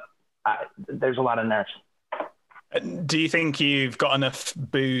excited, but there's a lot of nerves. Do you think you've got enough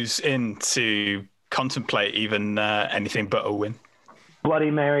booze in to contemplate even anything but a win?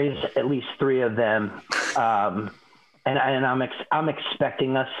 Bloody Marys, at least 3 of them. And I'm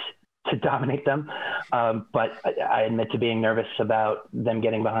expecting us to dominate them. But I admit to being nervous about them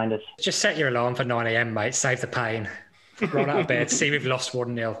getting behind us. Just set your alarm for 9 a.m, mate. Save the pain. Run out of bed, see we've lost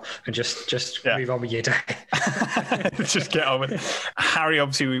 1-0, and just move on with your day. Just get on with it. Harry,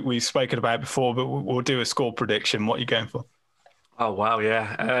 obviously we've spoken about it before, but we'll do a score prediction. What are you going for? Oh wow,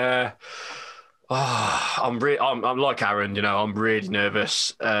 yeah. I'm like Aaron. I'm really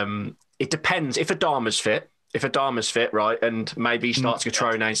nervous. It depends if Adama's fit. If Adama's fit, right, and maybe he starts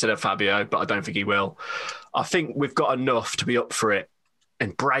Catrone instead of Fabio, but I don't think he will. I think we've got enough to be up for it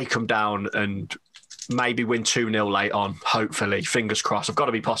and break them down and maybe win 2-0 late on, hopefully. Fingers crossed. I've got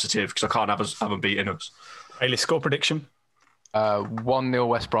to be positive because I can't have them beating us. Bailey, score prediction? 1-0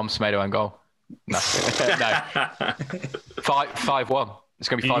 West Brom, Semedo and goal. No. 5-1. It's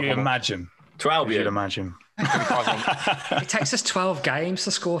going to be 5-1. You imagine. To Albion. You'd imagine. It takes us 12 games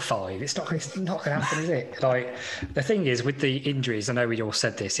to score 5. It's not going to happen, is it? Like, the thing is, with the injuries, I know we all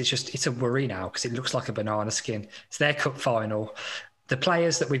said this, it's a worry now because it looks like a banana skin. It's their cup final. The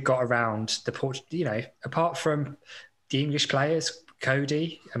players that we've got around the apart from the English players,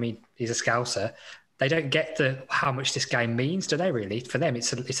 Cody, I mean, he's a Scouser. They don't get how much this game means, do they? Really, for them,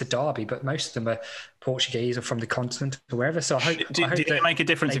 it's a derby. But most of them are Portuguese or from the continent or wherever. So I hope. Do it make a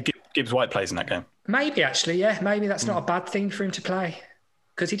difference if Gibbs White plays in that game? Maybe actually, yeah. Maybe that's not a bad thing for him to play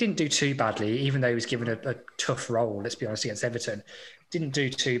because he didn't do too badly, even though he was given a tough role. Let's be honest, against Everton, didn't do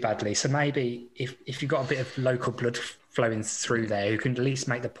too badly. So maybe if you've got a bit of local blood flowing through there, who can at least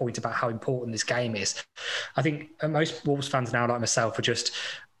make the point about how important this game is. I think most Wolves fans now, like myself, are just.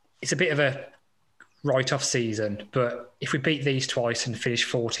 It's a bit of a write-off season, but if we beat these twice and finish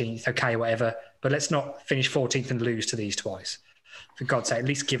 14th, okay, whatever. But let's not finish 14th and lose to these twice. For God's sake, at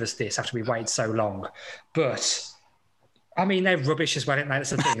least give us this after we waited so long. But I mean, they're rubbish as well, aren't they?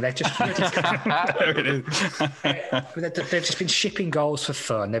 That's the thing. They've just been shipping goals for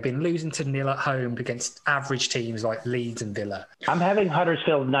fun. They've been losing to 0 at home against average teams like Leeds and Villa. I'm having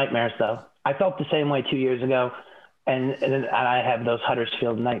Huddersfield nightmares, though. I felt the same way 2 years ago. And I have those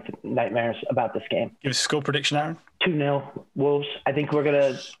Huddersfield nightmares about this game. Give us a score prediction, Aaron. 2-0 Wolves. I think we're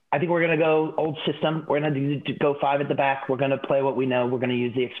gonna go old system. We're gonna go 5 at the back. We're gonna play what we know. We're gonna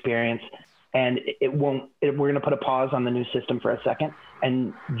use the experience, and we're gonna put a pause on the new system for a second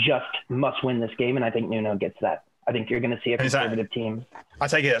and just must win this game. And I think Nuno gets that. I think you're gonna see a conservative team. I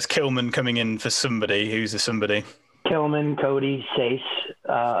take it that's Kilman coming in for somebody. Who's the somebody? Kilman, Cody, Sace,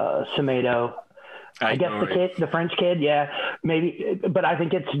 Semedo. I guess the French kid, yeah, maybe, but I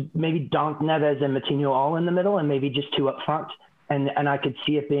think it's maybe Donk, Neves, and Matinho all in the middle, and maybe just 2 up front, and I could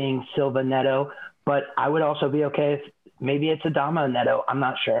see it being Silva, Neto, but I would also be okay if maybe it's Adama, Neto. I'm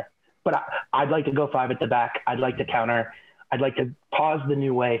not sure, but I'd like to go 5 at the back. I'd like to counter. I'd like to pause the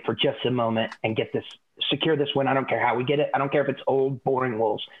new way for just a moment and secure this win. I don't care how we get it. I don't care if it's old, boring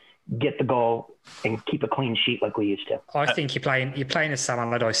Wolves. Get the goal and keep a clean sheet like we used to. I think you're playing a Sam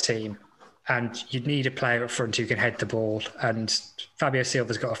Allardyce team. And you'd need a player up front who can head the ball. And Fabio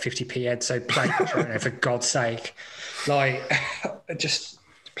Silva's got a 50p head, so play Cotrone for God's sake. Like, just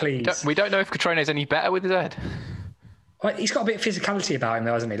please. We don't know if Cotrone's any better with his head. Well, he's got a bit of physicality about him,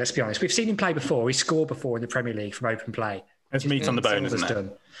 though, hasn't he? Let's be honest. We've seen him play before. He scored before in the Premier League from open play. It's meat on the bone, isn't it?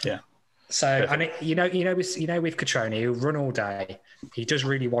 Done. Yeah. So, and with Cotrone, he'll run all day. He does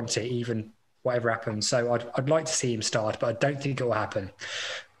really want it, even whatever happens. So I'd like to see him start, but I don't think it will happen.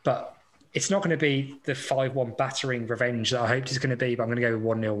 But it's not going to be the 5-1 battering revenge that I hoped it's going to be, but I'm going to go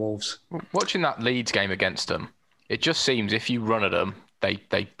with 1-0 Wolves. Watching that Leeds game against them, it just seems if you run at them,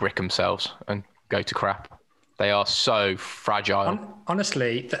 they brick themselves and go to crap. They are so fragile.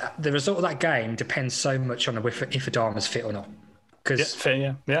 Honestly, the result of that game depends so much on if Adama's fit or not. Because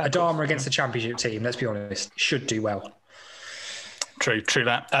Adama against the Championship team, let's be honest, should do well. True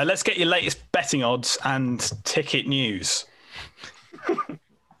that. Let's get your latest betting odds and ticket news.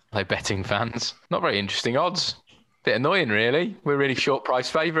 Hello, betting fans. Not very interesting odds. Bit annoying, really. We're really short price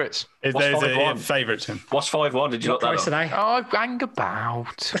favourites. There's a favourite. What's 5-1? Did you look that up? Today? Oh, hang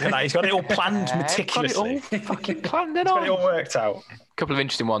about. He's got it all planned meticulously. Got it all fucking planned it on. Got it all worked out. A couple of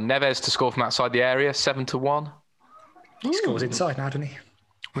interesting ones. Neves to score from outside the area, 7-1. He scores inside now, doesn't he?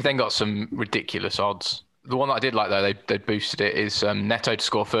 We've then got some ridiculous odds. The one that I did like, though, they boosted it, is Neto to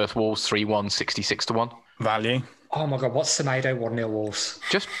score first, Wolves 3-1, 66-1. Value. Oh my God, what's Semedo 1-0 Wolves?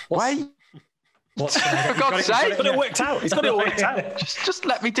 Just wait. What's Semedo? For God's sake. He's got it worked out. He's got it all worked out. Just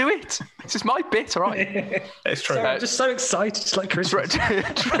let me do it. This is my bit, all right? It's true. I'm just so excited. It's like Christmas.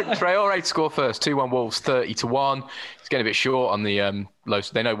 Traore to score first, 2-1 Wolves, 30-1. It's getting a bit short on the low.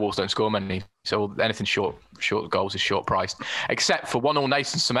 They know Wolves don't score many, so anything short goals is short priced. Except for 1-0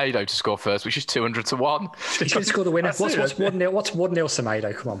 Nathan Semedo to score first, which is 200-1. He should score the winner. What's 1-0? What's 1-0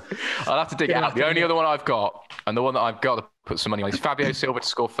 Semedo? Come on. I'll have to dig it out. The only other one I've got, and the one that I've got to put some money on, is Fabio Silva to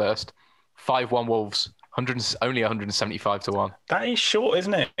score first, 5-1 Wolves. Only 175-1. That is short,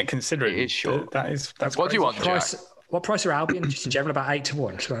 isn't it? Considering it is short. That's what do you want, Jack? What price are Albion just in general? About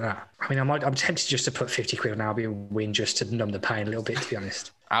 8-1, something like that. I mean, I'm tempted just to put 50 quid on Albion win just to numb the pain a little bit, to be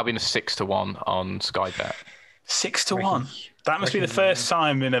honest. Albion is 6-1 on Sky Bet. 6-1. That must be the first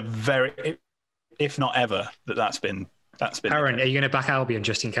time in a very, if not ever, that's been. Aaron, are you going to back Albion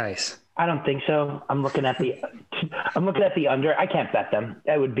just in case? I don't think so. I'm looking at the under. I can't bet them.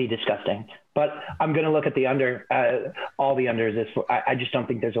 That would be disgusting. But I'm going to look at the under. All the unders. I just don't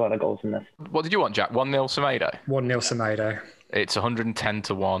think there's a lot of goals in this. What did you want, Jack? 1-0 Semedo? 1-0 Semedo. It's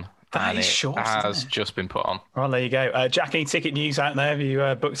 110-1. That is short. It has just been put on. Well, there you go. Jack, any ticket news out there? Have you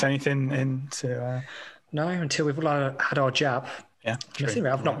booked anything into? No, until we've all had our jab. Yeah, nothing.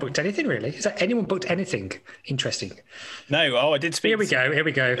 I've not booked anything really. Has anyone booked anything interesting? No. Oh, I did speak. Here we go. Where are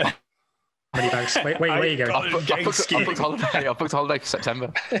you going? I booked holiday for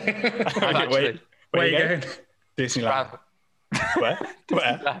September. Where are you going? Disneyland. Where?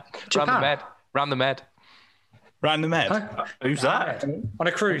 Round the Med. Round the Med. Huh? Who's that? On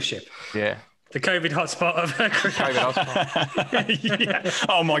a cruise ship. Yeah. The COVID hotspot of a cruise ship. Yeah.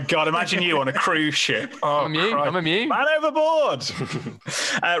 Oh my God! Imagine you on a cruise ship. Oh, I'm immune. Man overboard.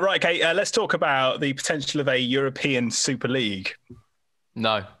 Right, okay. Let's talk about the potential of a European Super League.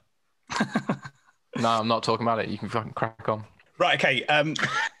 No. No, I'm not talking about it. You can fucking crack on. Right, okay.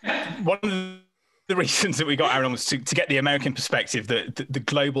 One of the reasons that we got Aaron was to get the American perspective, the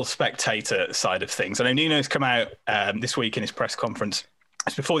global spectator side of things. I know Nuno's come out this week in his press conference.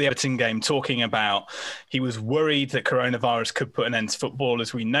 It's before the Everton game, talking about he was worried that coronavirus could put an end to football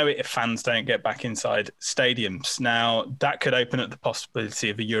as we know it if fans don't get back inside stadiums. Now, that could open up the possibility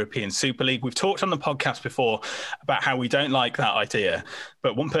of a European Super League. We've talked on the podcast before about how we don't like that idea,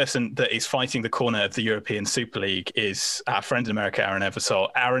 but one person that is fighting the corner of the European Super League is our friend in America, Aaron Eversole.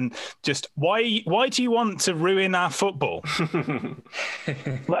 Aaron, just why do you want to ruin our football?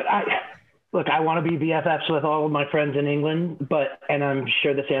 Look, I want to be BFFs with all of my friends in England, and I'm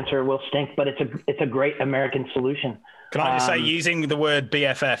sure this answer will stink, but it's a great American solution. Can I just say, using the word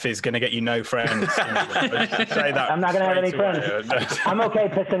BFF is going to get you no friends? Say that. I'm not going to have any friends. I'm okay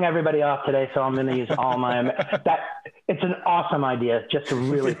pissing everybody off today, so I'm going to use all my it's an awesome idea just to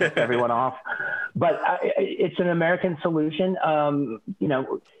really piss everyone off. But it's an American solution.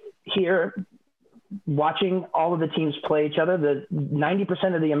 Here, watching all of the teams play each other, the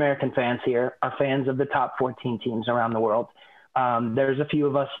 90% of the American fans here are fans of the top 14 teams around the world. There's a few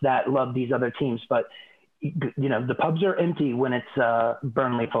of us that love these other teams, but the pubs are empty when it's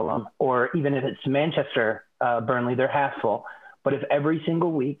Burnley Fulham, or even if it's Manchester Burnley, they're half full. But if every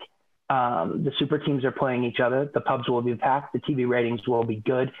single week the super teams are playing each other, the pubs will be packed, the TV ratings will be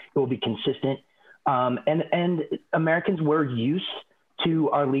good, it will be consistent. And Americans were used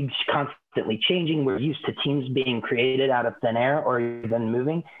to our leagues constantly changing. We're used to teams being created out of thin air or even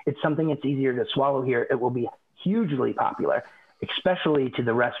moving. It's something that's easier to swallow here. It will be hugely popular, especially to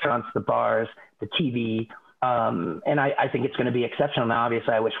the restaurants, the bars, the TV. And I think it's going to be exceptional. Now,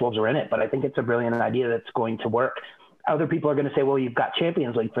 obviously, I wish Wolves were in it, but I think it's a brilliant idea that's going to work. Other people are going to say, well, you've got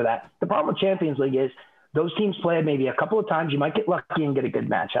Champions League for that. The problem with Champions League is those teams play maybe a couple of times. You might get lucky and get a good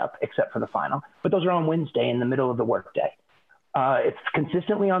matchup, except for the final. But those are on Wednesday in the middle of the workday. It's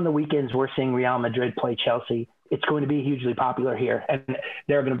consistently on the weekends. We're seeing Real Madrid play Chelsea. It's going to be hugely popular here. And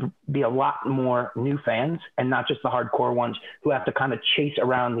there are going to be a lot more new fans and not just the hardcore ones who have to kind of chase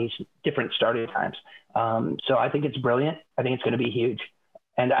around these different starting times. So I think it's brilliant. I think it's going to be huge.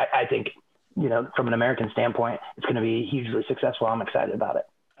 And I think, from an American standpoint, it's going to be hugely successful. I'm excited about it.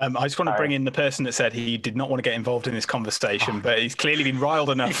 I just want to bring in the person that said he did not want to get involved in this conversation, but he's clearly been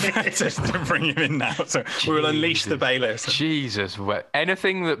riled enough to bring him in now. So we will unleash the bailiffs. Jesus.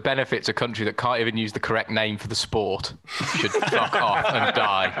 Anything that benefits a country that can't even use the correct name for the sport should fuck off and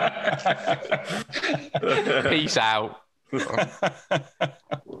die. Peace out.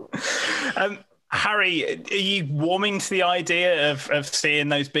 Harry, are you warming to the idea of seeing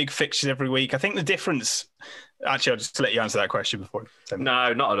those big fixtures every week? I think the difference... Actually, I'll just let you answer that question before.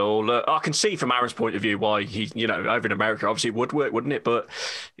 No, not at all. Look, I can see from Aaron's point of view why he, over in America, obviously it would work, wouldn't it? But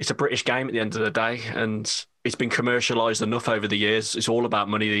it's a British game at the end of the day, and it's been commercialised enough over the years. It's all about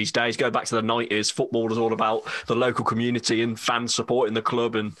money these days. Go back to the 90s, football was all about the local community and fans supporting the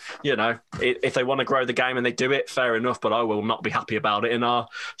club. And, if they want to grow the game and they do it, fair enough, but I will not be happy about it. And I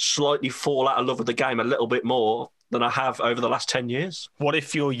slightly fall out of love with the game a little bit more than I have over the last 10 years. What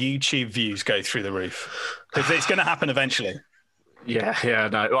if your YouTube views go through the roof? Because it's going to happen eventually. Yeah,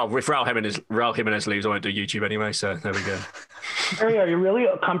 no. Well, if Raul Jimenez leaves, I won't do YouTube anyway, so there we go. Harry, are you really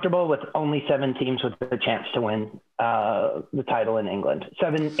comfortable with only 7 teams with the chance to win the title in England?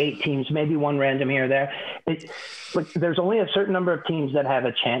 7, 8 teams, maybe one random here or there. There's only a certain number of teams that have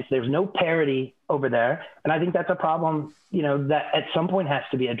a chance. There's no parity over there. And I think that's a problem, that at some point has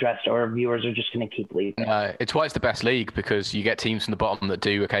to be addressed, or viewers are just going to keep leaving. It's why it's the best league, because you get teams from the bottom that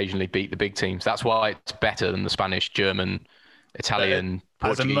do occasionally beat the big teams. That's why it's better than the Spanish, German, Italian,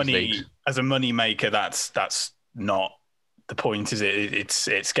 Portuguese leagues. As a money maker, that's not the point, is it?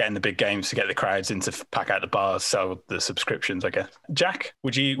 It's getting the big games to get the crowds in to pack out the bars, sell the subscriptions, I guess. Jack,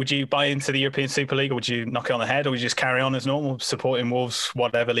 would you buy into the European Super League, or would you knock it on the head, or would you just carry on as normal, supporting Wolves,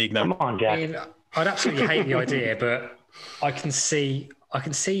 whatever league? Come on, Jack. I'd absolutely hate the idea, but I can see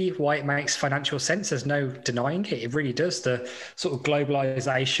why it makes financial sense. There's no denying it. It really does. The sort of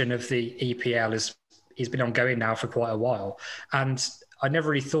globalization of the EPL has been ongoing now for quite a while. And I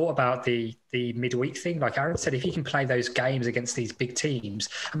never really thought about the midweek thing. Like Aaron said, if you can play those games against these big teams,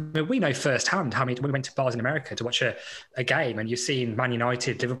 I mean, we know firsthand how many, when we went to bars in America to watch a game, and you're seeing Man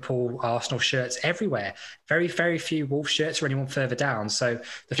United, Liverpool, Arsenal shirts everywhere. Very, very few Wolves shirts or anyone further down. So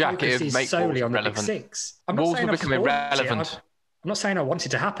the focus is solely on the big six. Wolves will become irrelevant. I'm not saying I want it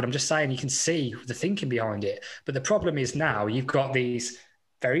to happen. I'm just saying you can see the thinking behind it. But the problem is now you've got these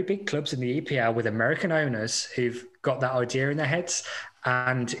very big clubs in the EPL with American owners who've got that idea in their heads,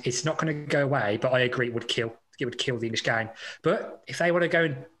 and it's not going to go away. But I agree, it would kill the English game. But if they want to go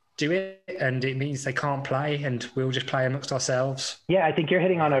and do it, and it means they can't play, and we'll just play amongst ourselves. Yeah, I think you're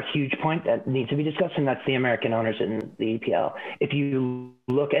hitting on a huge point that needs to be discussed, and that's the American owners in the EPL. If you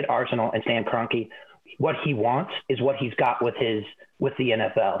look at Arsenal and Stan Kroenke, what he wants is what he's got with the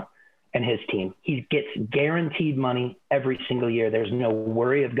NFL and his team. He gets guaranteed money every single year. There's no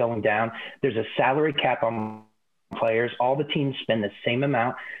worry of going down. There's a salary cap on players. All the teams spend the same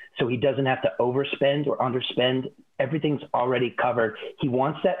amount, so he doesn't have to overspend or underspend. Everything's already covered. He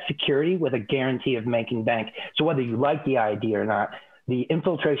wants that security with a guarantee of making bank. So whether you like the idea or not, the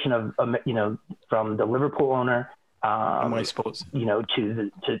infiltration of from the Liverpool owner, Sports,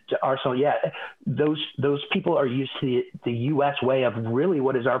 to Arsenal. Yeah, those people are used to the U.S. way of really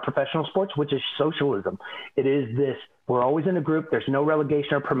what is our professional sports, which is socialism. It is this: we're always in a group. There's no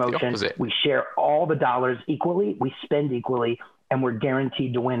relegation or promotion. We share all the dollars equally. We spend equally, and we're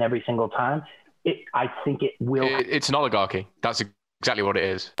guaranteed to win every single time. I think it will. It's an oligarchy. That's exactly what it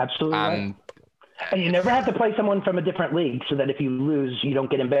is. Absolutely. And you never have to play someone from a different league so that if you lose, you don't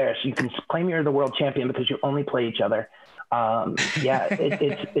get embarrassed. You can claim you're the world champion because you only play each other.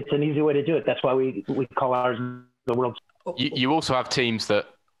 It's an easy way to do it. That's why we call ours the world. You also have teams that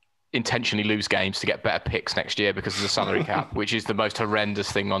intentionally lose games to get better picks next year because of the salary cap, which is the most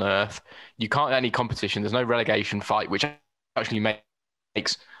horrendous thing on earth. You can't have any competition. There's no relegation fight, which actually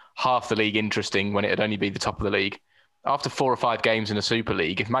makes half the league interesting when it'd only be the top of the league. After 4 or 5 games in a Super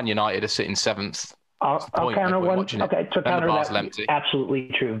League, if Man United are sitting 7th, I'll counter one. Okay, to counter that,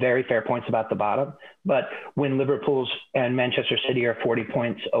 absolutely true. Very fair points about the bottom. But when Liverpool's and Manchester City are 40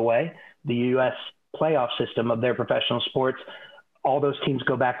 points away, the U.S. playoff system of their professional sports, all those teams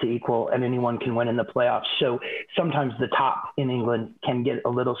go back to equal, and anyone can win in the playoffs. So sometimes the top in England can get a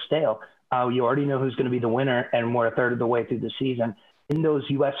little stale. You already know who's going to be the winner, and we're a third of the way through the season. In those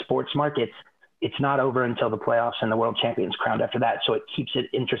U.S. sports markets, it's not over until the playoffs and the world champion's crowned after that. So it keeps it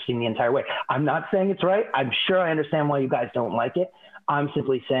interesting the entire way. I'm not saying it's right. I'm sure I understand why you guys don't like it. I'm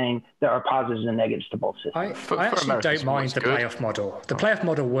simply saying there are positives and negatives to both systems. I actually don't mind the playoff model. The playoff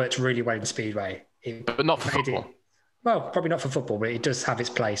model works really well in Speedway. But not for football. Well, probably not for football, but it does have its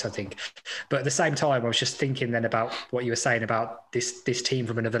place, I think. But at the same time, I was just thinking then about what you were saying about this team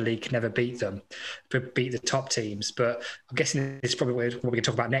from another league can never beat them, but beat the top teams. But I'm guessing this is probably what we can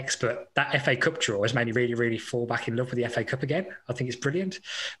talk about next. But that FA Cup draw has made me really, really fall back in love with the FA Cup again. I think it's brilliant.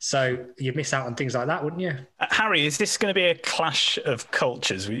 So you'd miss out on things like that, wouldn't you? Harry, is this going to be a clash of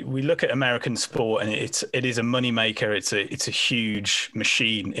cultures? We look at American sport, and it is a moneymaker. It's a huge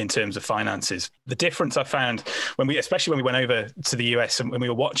machine in terms of finances. The difference I found especially when we went over to the US and when we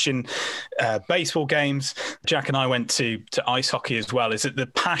were watching baseball games, Jack and I went to ice hockey as well, is that the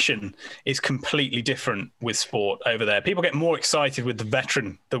passion is completely different with sport over there. People get more excited with the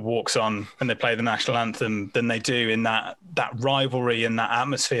veteran that walks on and they play the national anthem than they do in that rivalry and that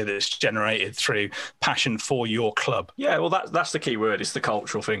atmosphere that's generated through passion for your club. Yeah, well, that's the key word. It's the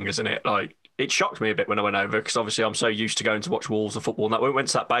cultural thing, isn't it? Like, it shocked me a bit when I went over because obviously I'm so used to going to watch Wolves and football. And that when we went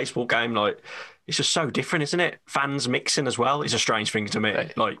to that baseball game, like, it's just so different, isn't it? Fans mixing as well. It's a strange thing to me.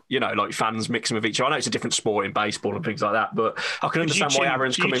 Like fans mixing with each other. I know it's a different sport in baseball and things like that, but I can understand why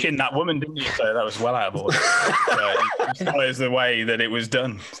Aaron's coming. You chinned that woman, didn't you? So that was well out of order. That was the way that it was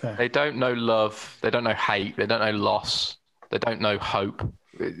done. So. They don't know love. They don't know hate. They don't know loss. They don't know hope.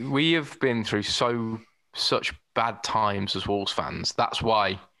 We have been through such bad times as Wolves fans. That's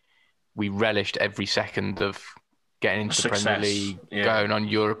why we relished every second of getting into the Premier League, going on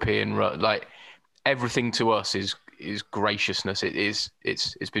European run. Like, everything to us is graciousness.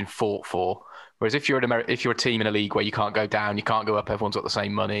 It's been fought for. Whereas if you're a team in a league where you can't go down, you can't go up, everyone's got the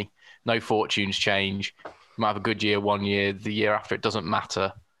same money, no fortunes change. You might have a good year one year, the year after it doesn't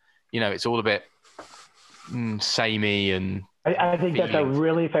matter. It's all a bit samey and. I think that's a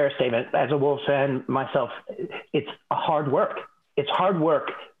really fair statement. As a Wolves fan myself, it's a hard work. It's hard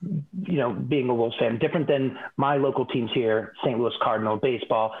work, being a Wolves fan, different than my local teams here, St. Louis Cardinal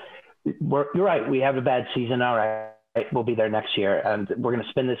baseball. You're right. We have a bad season. All right. we'll be there next year, and we're going to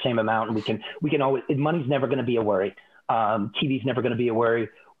spend the same amount, and we can always. Money's never going to be a worry. TV's never going to be a worry.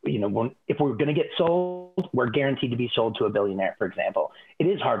 If we're going to get sold, we're guaranteed to be sold to a billionaire, for example. It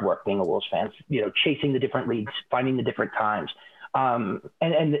is hard work being a Wolves fan, chasing the different leagues, finding the different times. And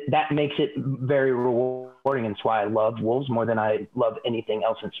that makes it very rewarding. And it's why I love Wolves more than I love anything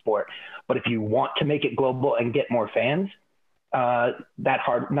else in sport. But if you want to make it global and get more fans,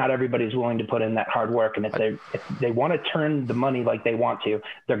 not everybody's willing to put in that hard work. And if they want to turn the money like they want to,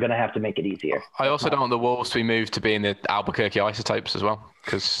 they're going to have to make it easier. I also don't want the Wolves to be moved to be in the Albuquerque Isotopes as well,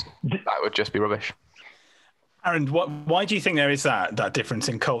 because that would just be rubbish. Aaron, why do you think there is that difference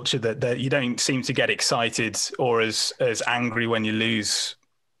in culture that you don't seem to get excited or as angry when you lose?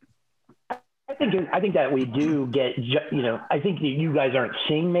 I think that we do get, I think that you guys aren't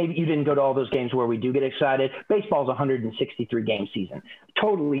seeing, maybe you didn't go to all those games where we do get excited. Baseball's a 163 game season,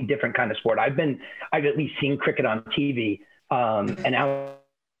 totally different kind of sport. I've at least seen cricket on TV, and now,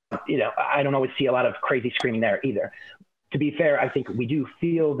 I don't always see a lot of crazy screaming there either. To be fair, I think we do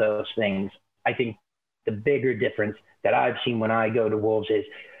feel those things. I think the bigger difference that I've seen when I go to Wolves is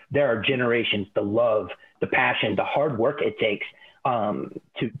there are generations, the love, the passion, the hard work it takes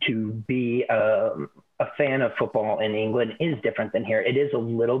to be a fan of football in England is different than here. It is a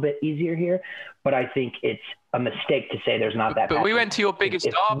little bit easier here, but I think it's a mistake to say there's not that. But we went to your biggest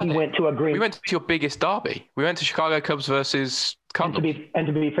derby. We went to your biggest derby. We went to Chicago Cubs versus Cardinals. And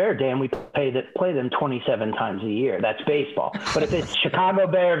to be fair, Dan, we play them 27 times a year. That's baseball. But if it's Chicago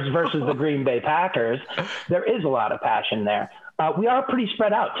Bears versus the Green Bay Packers, there is a lot of passion there. We are pretty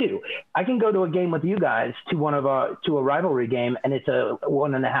spread out too. I can go to a game with you guys to a rivalry game, and it's a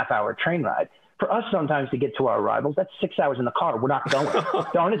 1.5 hour train ride. For us, sometimes to get to our rivals, that's 6 hours in the car. We're not going.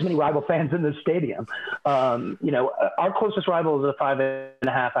 There aren't as many rival fans in the stadium. Our closest rival is a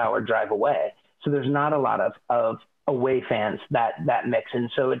 5.5 hour drive away. So there's not a lot of away fans that mix. And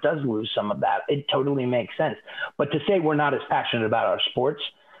so it does lose some of that. It totally makes sense. But to say we're not as passionate about our sports,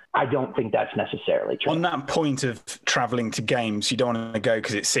 I don't think that's necessarily true. On that point of travelling to games, you don't want to go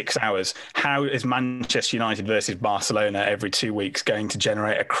because it's 6 hours. How is Manchester United versus Barcelona every 2 weeks going to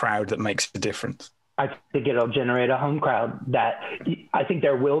generate a crowd that makes a difference? I think it'll generate a home crowd I think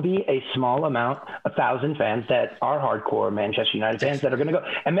there will be a small amount, 1,000 fans that are hardcore Manchester United fans that are going to go.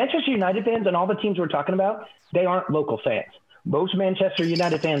 And Manchester United fans and all the teams we're talking about, they aren't local fans. Most Manchester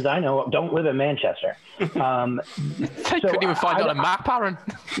United fans I know don't live in Manchester. They couldn't even find on a map, Aaron.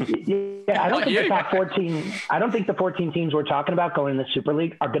 Yeah, I don't think the top 14. I don't think the 14 teams we're talking about going in the Super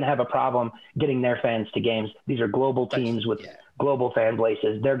League are going to have a problem getting their fans to games. These are global teams with global fan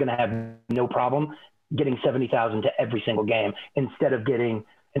bases. They're going to have no problem getting 70,000 to every single game instead of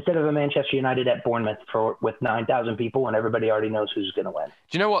a Manchester United at Bournemouth with 9,000 people and everybody already knows who's going to win.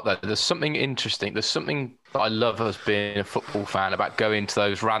 Do you know what, though? There's something interesting. There's something that I love as being a football fan about going to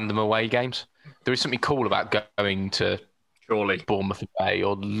those random away games. There is something cool about going to Bournemouth away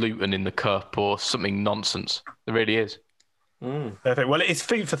or Luton in the Cup or something nonsense. There really is. Perfect. Well, it's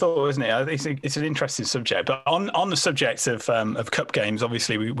food for thought, isn't it? It's an interesting subject. But on the subject of cup games,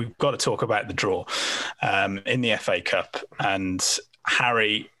 obviously we've got to talk about the draw in the FA Cup and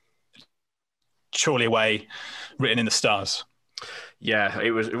Harry, Chorley away, written in the stars. Yeah, it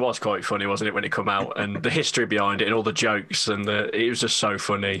was quite funny, wasn't it, when it came out, and the history behind it and all the jokes, and it was just so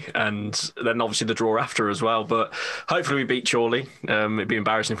funny. And then obviously the draw after as well. But hopefully we beat Chorley. It'd be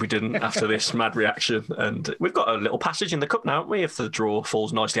embarrassing if we didn't after this mad reaction. And we've got a little passage in the cup now, haven't we? If the draw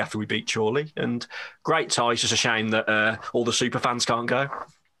falls nicely after we beat Chorley, and great tie. It's just a shame that all the super fans can't go.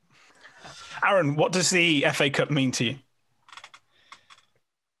 Aaron, what does the FA Cup mean to you?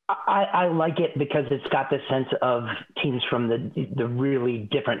 I like it because it's got this sense of teams from the really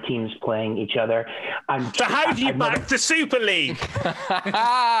different teams playing each other. So how do you back the Super League?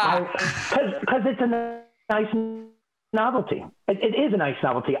 Because it's a nice novelty. It is a nice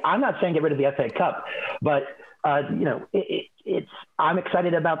novelty. I'm not saying get rid of the FA Cup, but I'm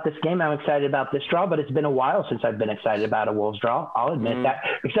excited about this game. I'm excited about this draw, but it's been a while since I've been excited about a Wolves draw. I'll admit that,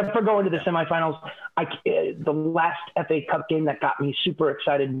 except for going to the semifinals. The last FA Cup game that got me super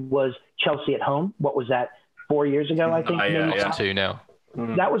excited was Chelsea at home. What was that? 4 years ago, I think. Yeah, 2 now.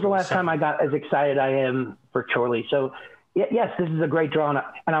 That was the last time I got as excited I am for Chorley. So yes, this is a great draw,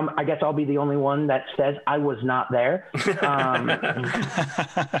 and I guess I'll be the only one that says I was not there.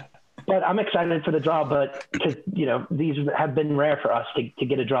 But I'm excited for the draw, but because these have been rare for us to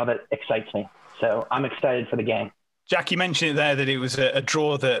get a draw that excites me. So I'm excited for the game. Jack, you mentioned it there that it was a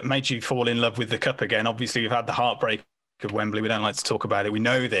draw that made you fall in love with the cup again. Obviously, we've had the heartbreak of Wembley. We don't like to talk about it. We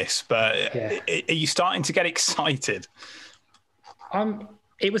know this, but are you starting to get excited? I'm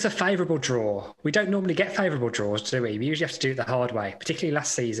It was a favourable draw. We don't normally get favourable draws, do we? We usually have to do it the hard way, particularly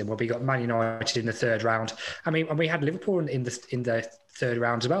last season where we got Man United in the third round. I mean, and we had Liverpool in the third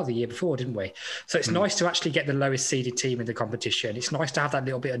round as well the year before, didn't we? So it's nice to actually get the lowest seeded team in the competition. It's nice to have that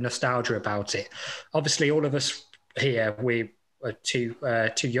little bit of nostalgia about it. Obviously, all of us here, we are too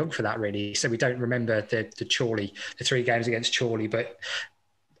young for that, really. So we don't remember the Chorley, the 3 games against Chorley, but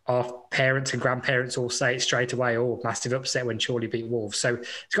our parents and grandparents all say it straight away, massive upset when Chorley beat Wolves. So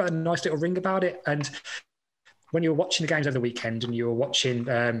it's got a nice little ring about it. And when you were watching the games over the weekend and you were watching,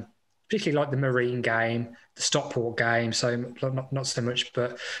 particularly like the Marine game, the Stockport game, so not so much,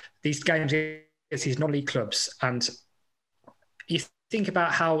 but these games against these non-league clubs, and you think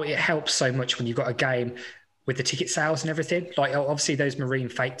about how it helps so much when you've got a game with the ticket sales and everything. Like obviously those Marine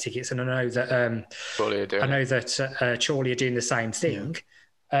fake tickets, and I know that Chorley are doing the same thing. Yeah.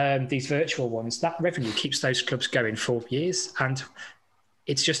 These virtual ones, that revenue keeps those clubs going for years, and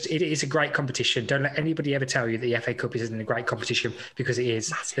it is a great competition. Don't let anybody ever tell you that the FA Cup isn't a great competition, because it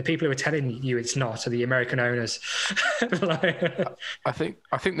is. The people who are telling you it's not are the American owners. I think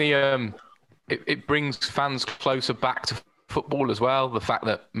the it brings fans closer back to football as well. The fact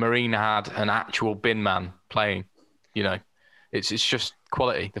that Marine had an actual bin man playing, it's just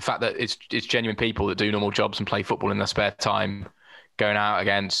quality. The fact that it's genuine people that do normal jobs and play football in their spare time, going out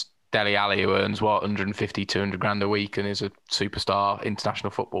against Dele Alli, who earns 150, 200 grand a week and is a superstar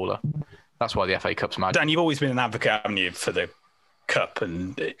international footballer. That's why the FA Cup's mad. Dan, you've always been an advocate, haven't you, for the Cup,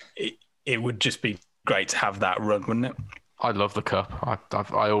 and it would just be great to have that run, wouldn't it? I love the Cup.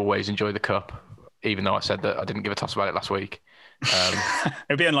 I always enjoy the Cup, even though I said that I didn't give a toss about it last week.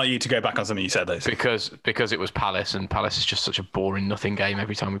 It'd be unlike you to go back on something you said, though. Because it was Palace, and Palace is just such a boring nothing game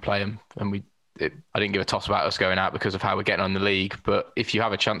every time we play them, and I didn't give a toss about us going out because of how we're getting on the league. But if you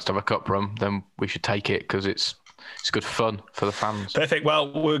have a chance to have a cup run, then we should take it, because it's good fun for the fans. Perfect.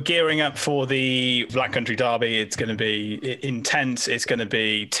 Well, we're gearing up for the Black Country Derby. It's going to be intense. It's going to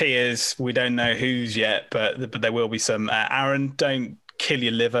be tears. We don't know who's yet, but there will be some. Aaron, don't kill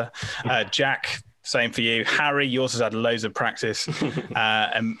your liver. Jack, same for you. Harry, yours has had loads of practice.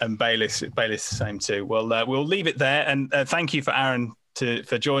 And Bayliss, the same too. Well, we'll leave it there. And thank you for Aaron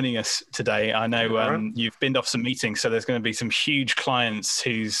for joining us today. I know you've binned off some meetings, so there's going to be some huge clients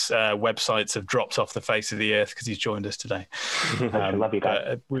whose websites have dropped off the face of the earth because he's joined us today. I love you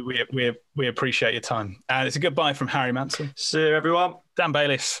guys. We appreciate your time. And it's a goodbye from Harry Manson. See you, everyone. Dan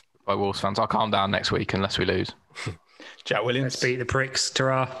Bayliss. Bye, Wolves fans. I'll calm down next week unless we lose. Jack Williams. Let's beat the pricks.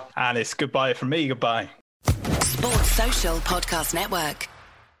 Ta-ra. And it's goodbye from me. Goodbye. Sports Social Podcast Network.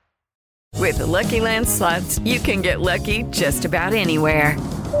 With the Lucky Land Slots, you can get lucky just about anywhere.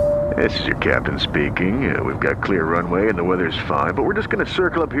 This is your captain speaking. We've got clear runway and the weather's fine, but we're just going to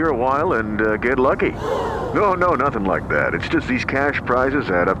circle up here a while and get lucky. No, nothing like that. It's just these cash prizes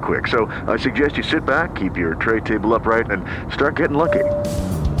add up quick. So I suggest you sit back, keep your tray table upright, and start getting lucky.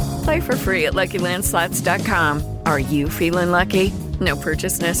 Play for free at LuckyLandSlots.com. Are you feeling lucky? No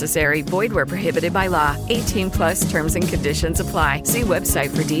purchase necessary. Void where prohibited by law. 18+ terms and conditions apply. See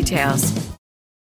website for details.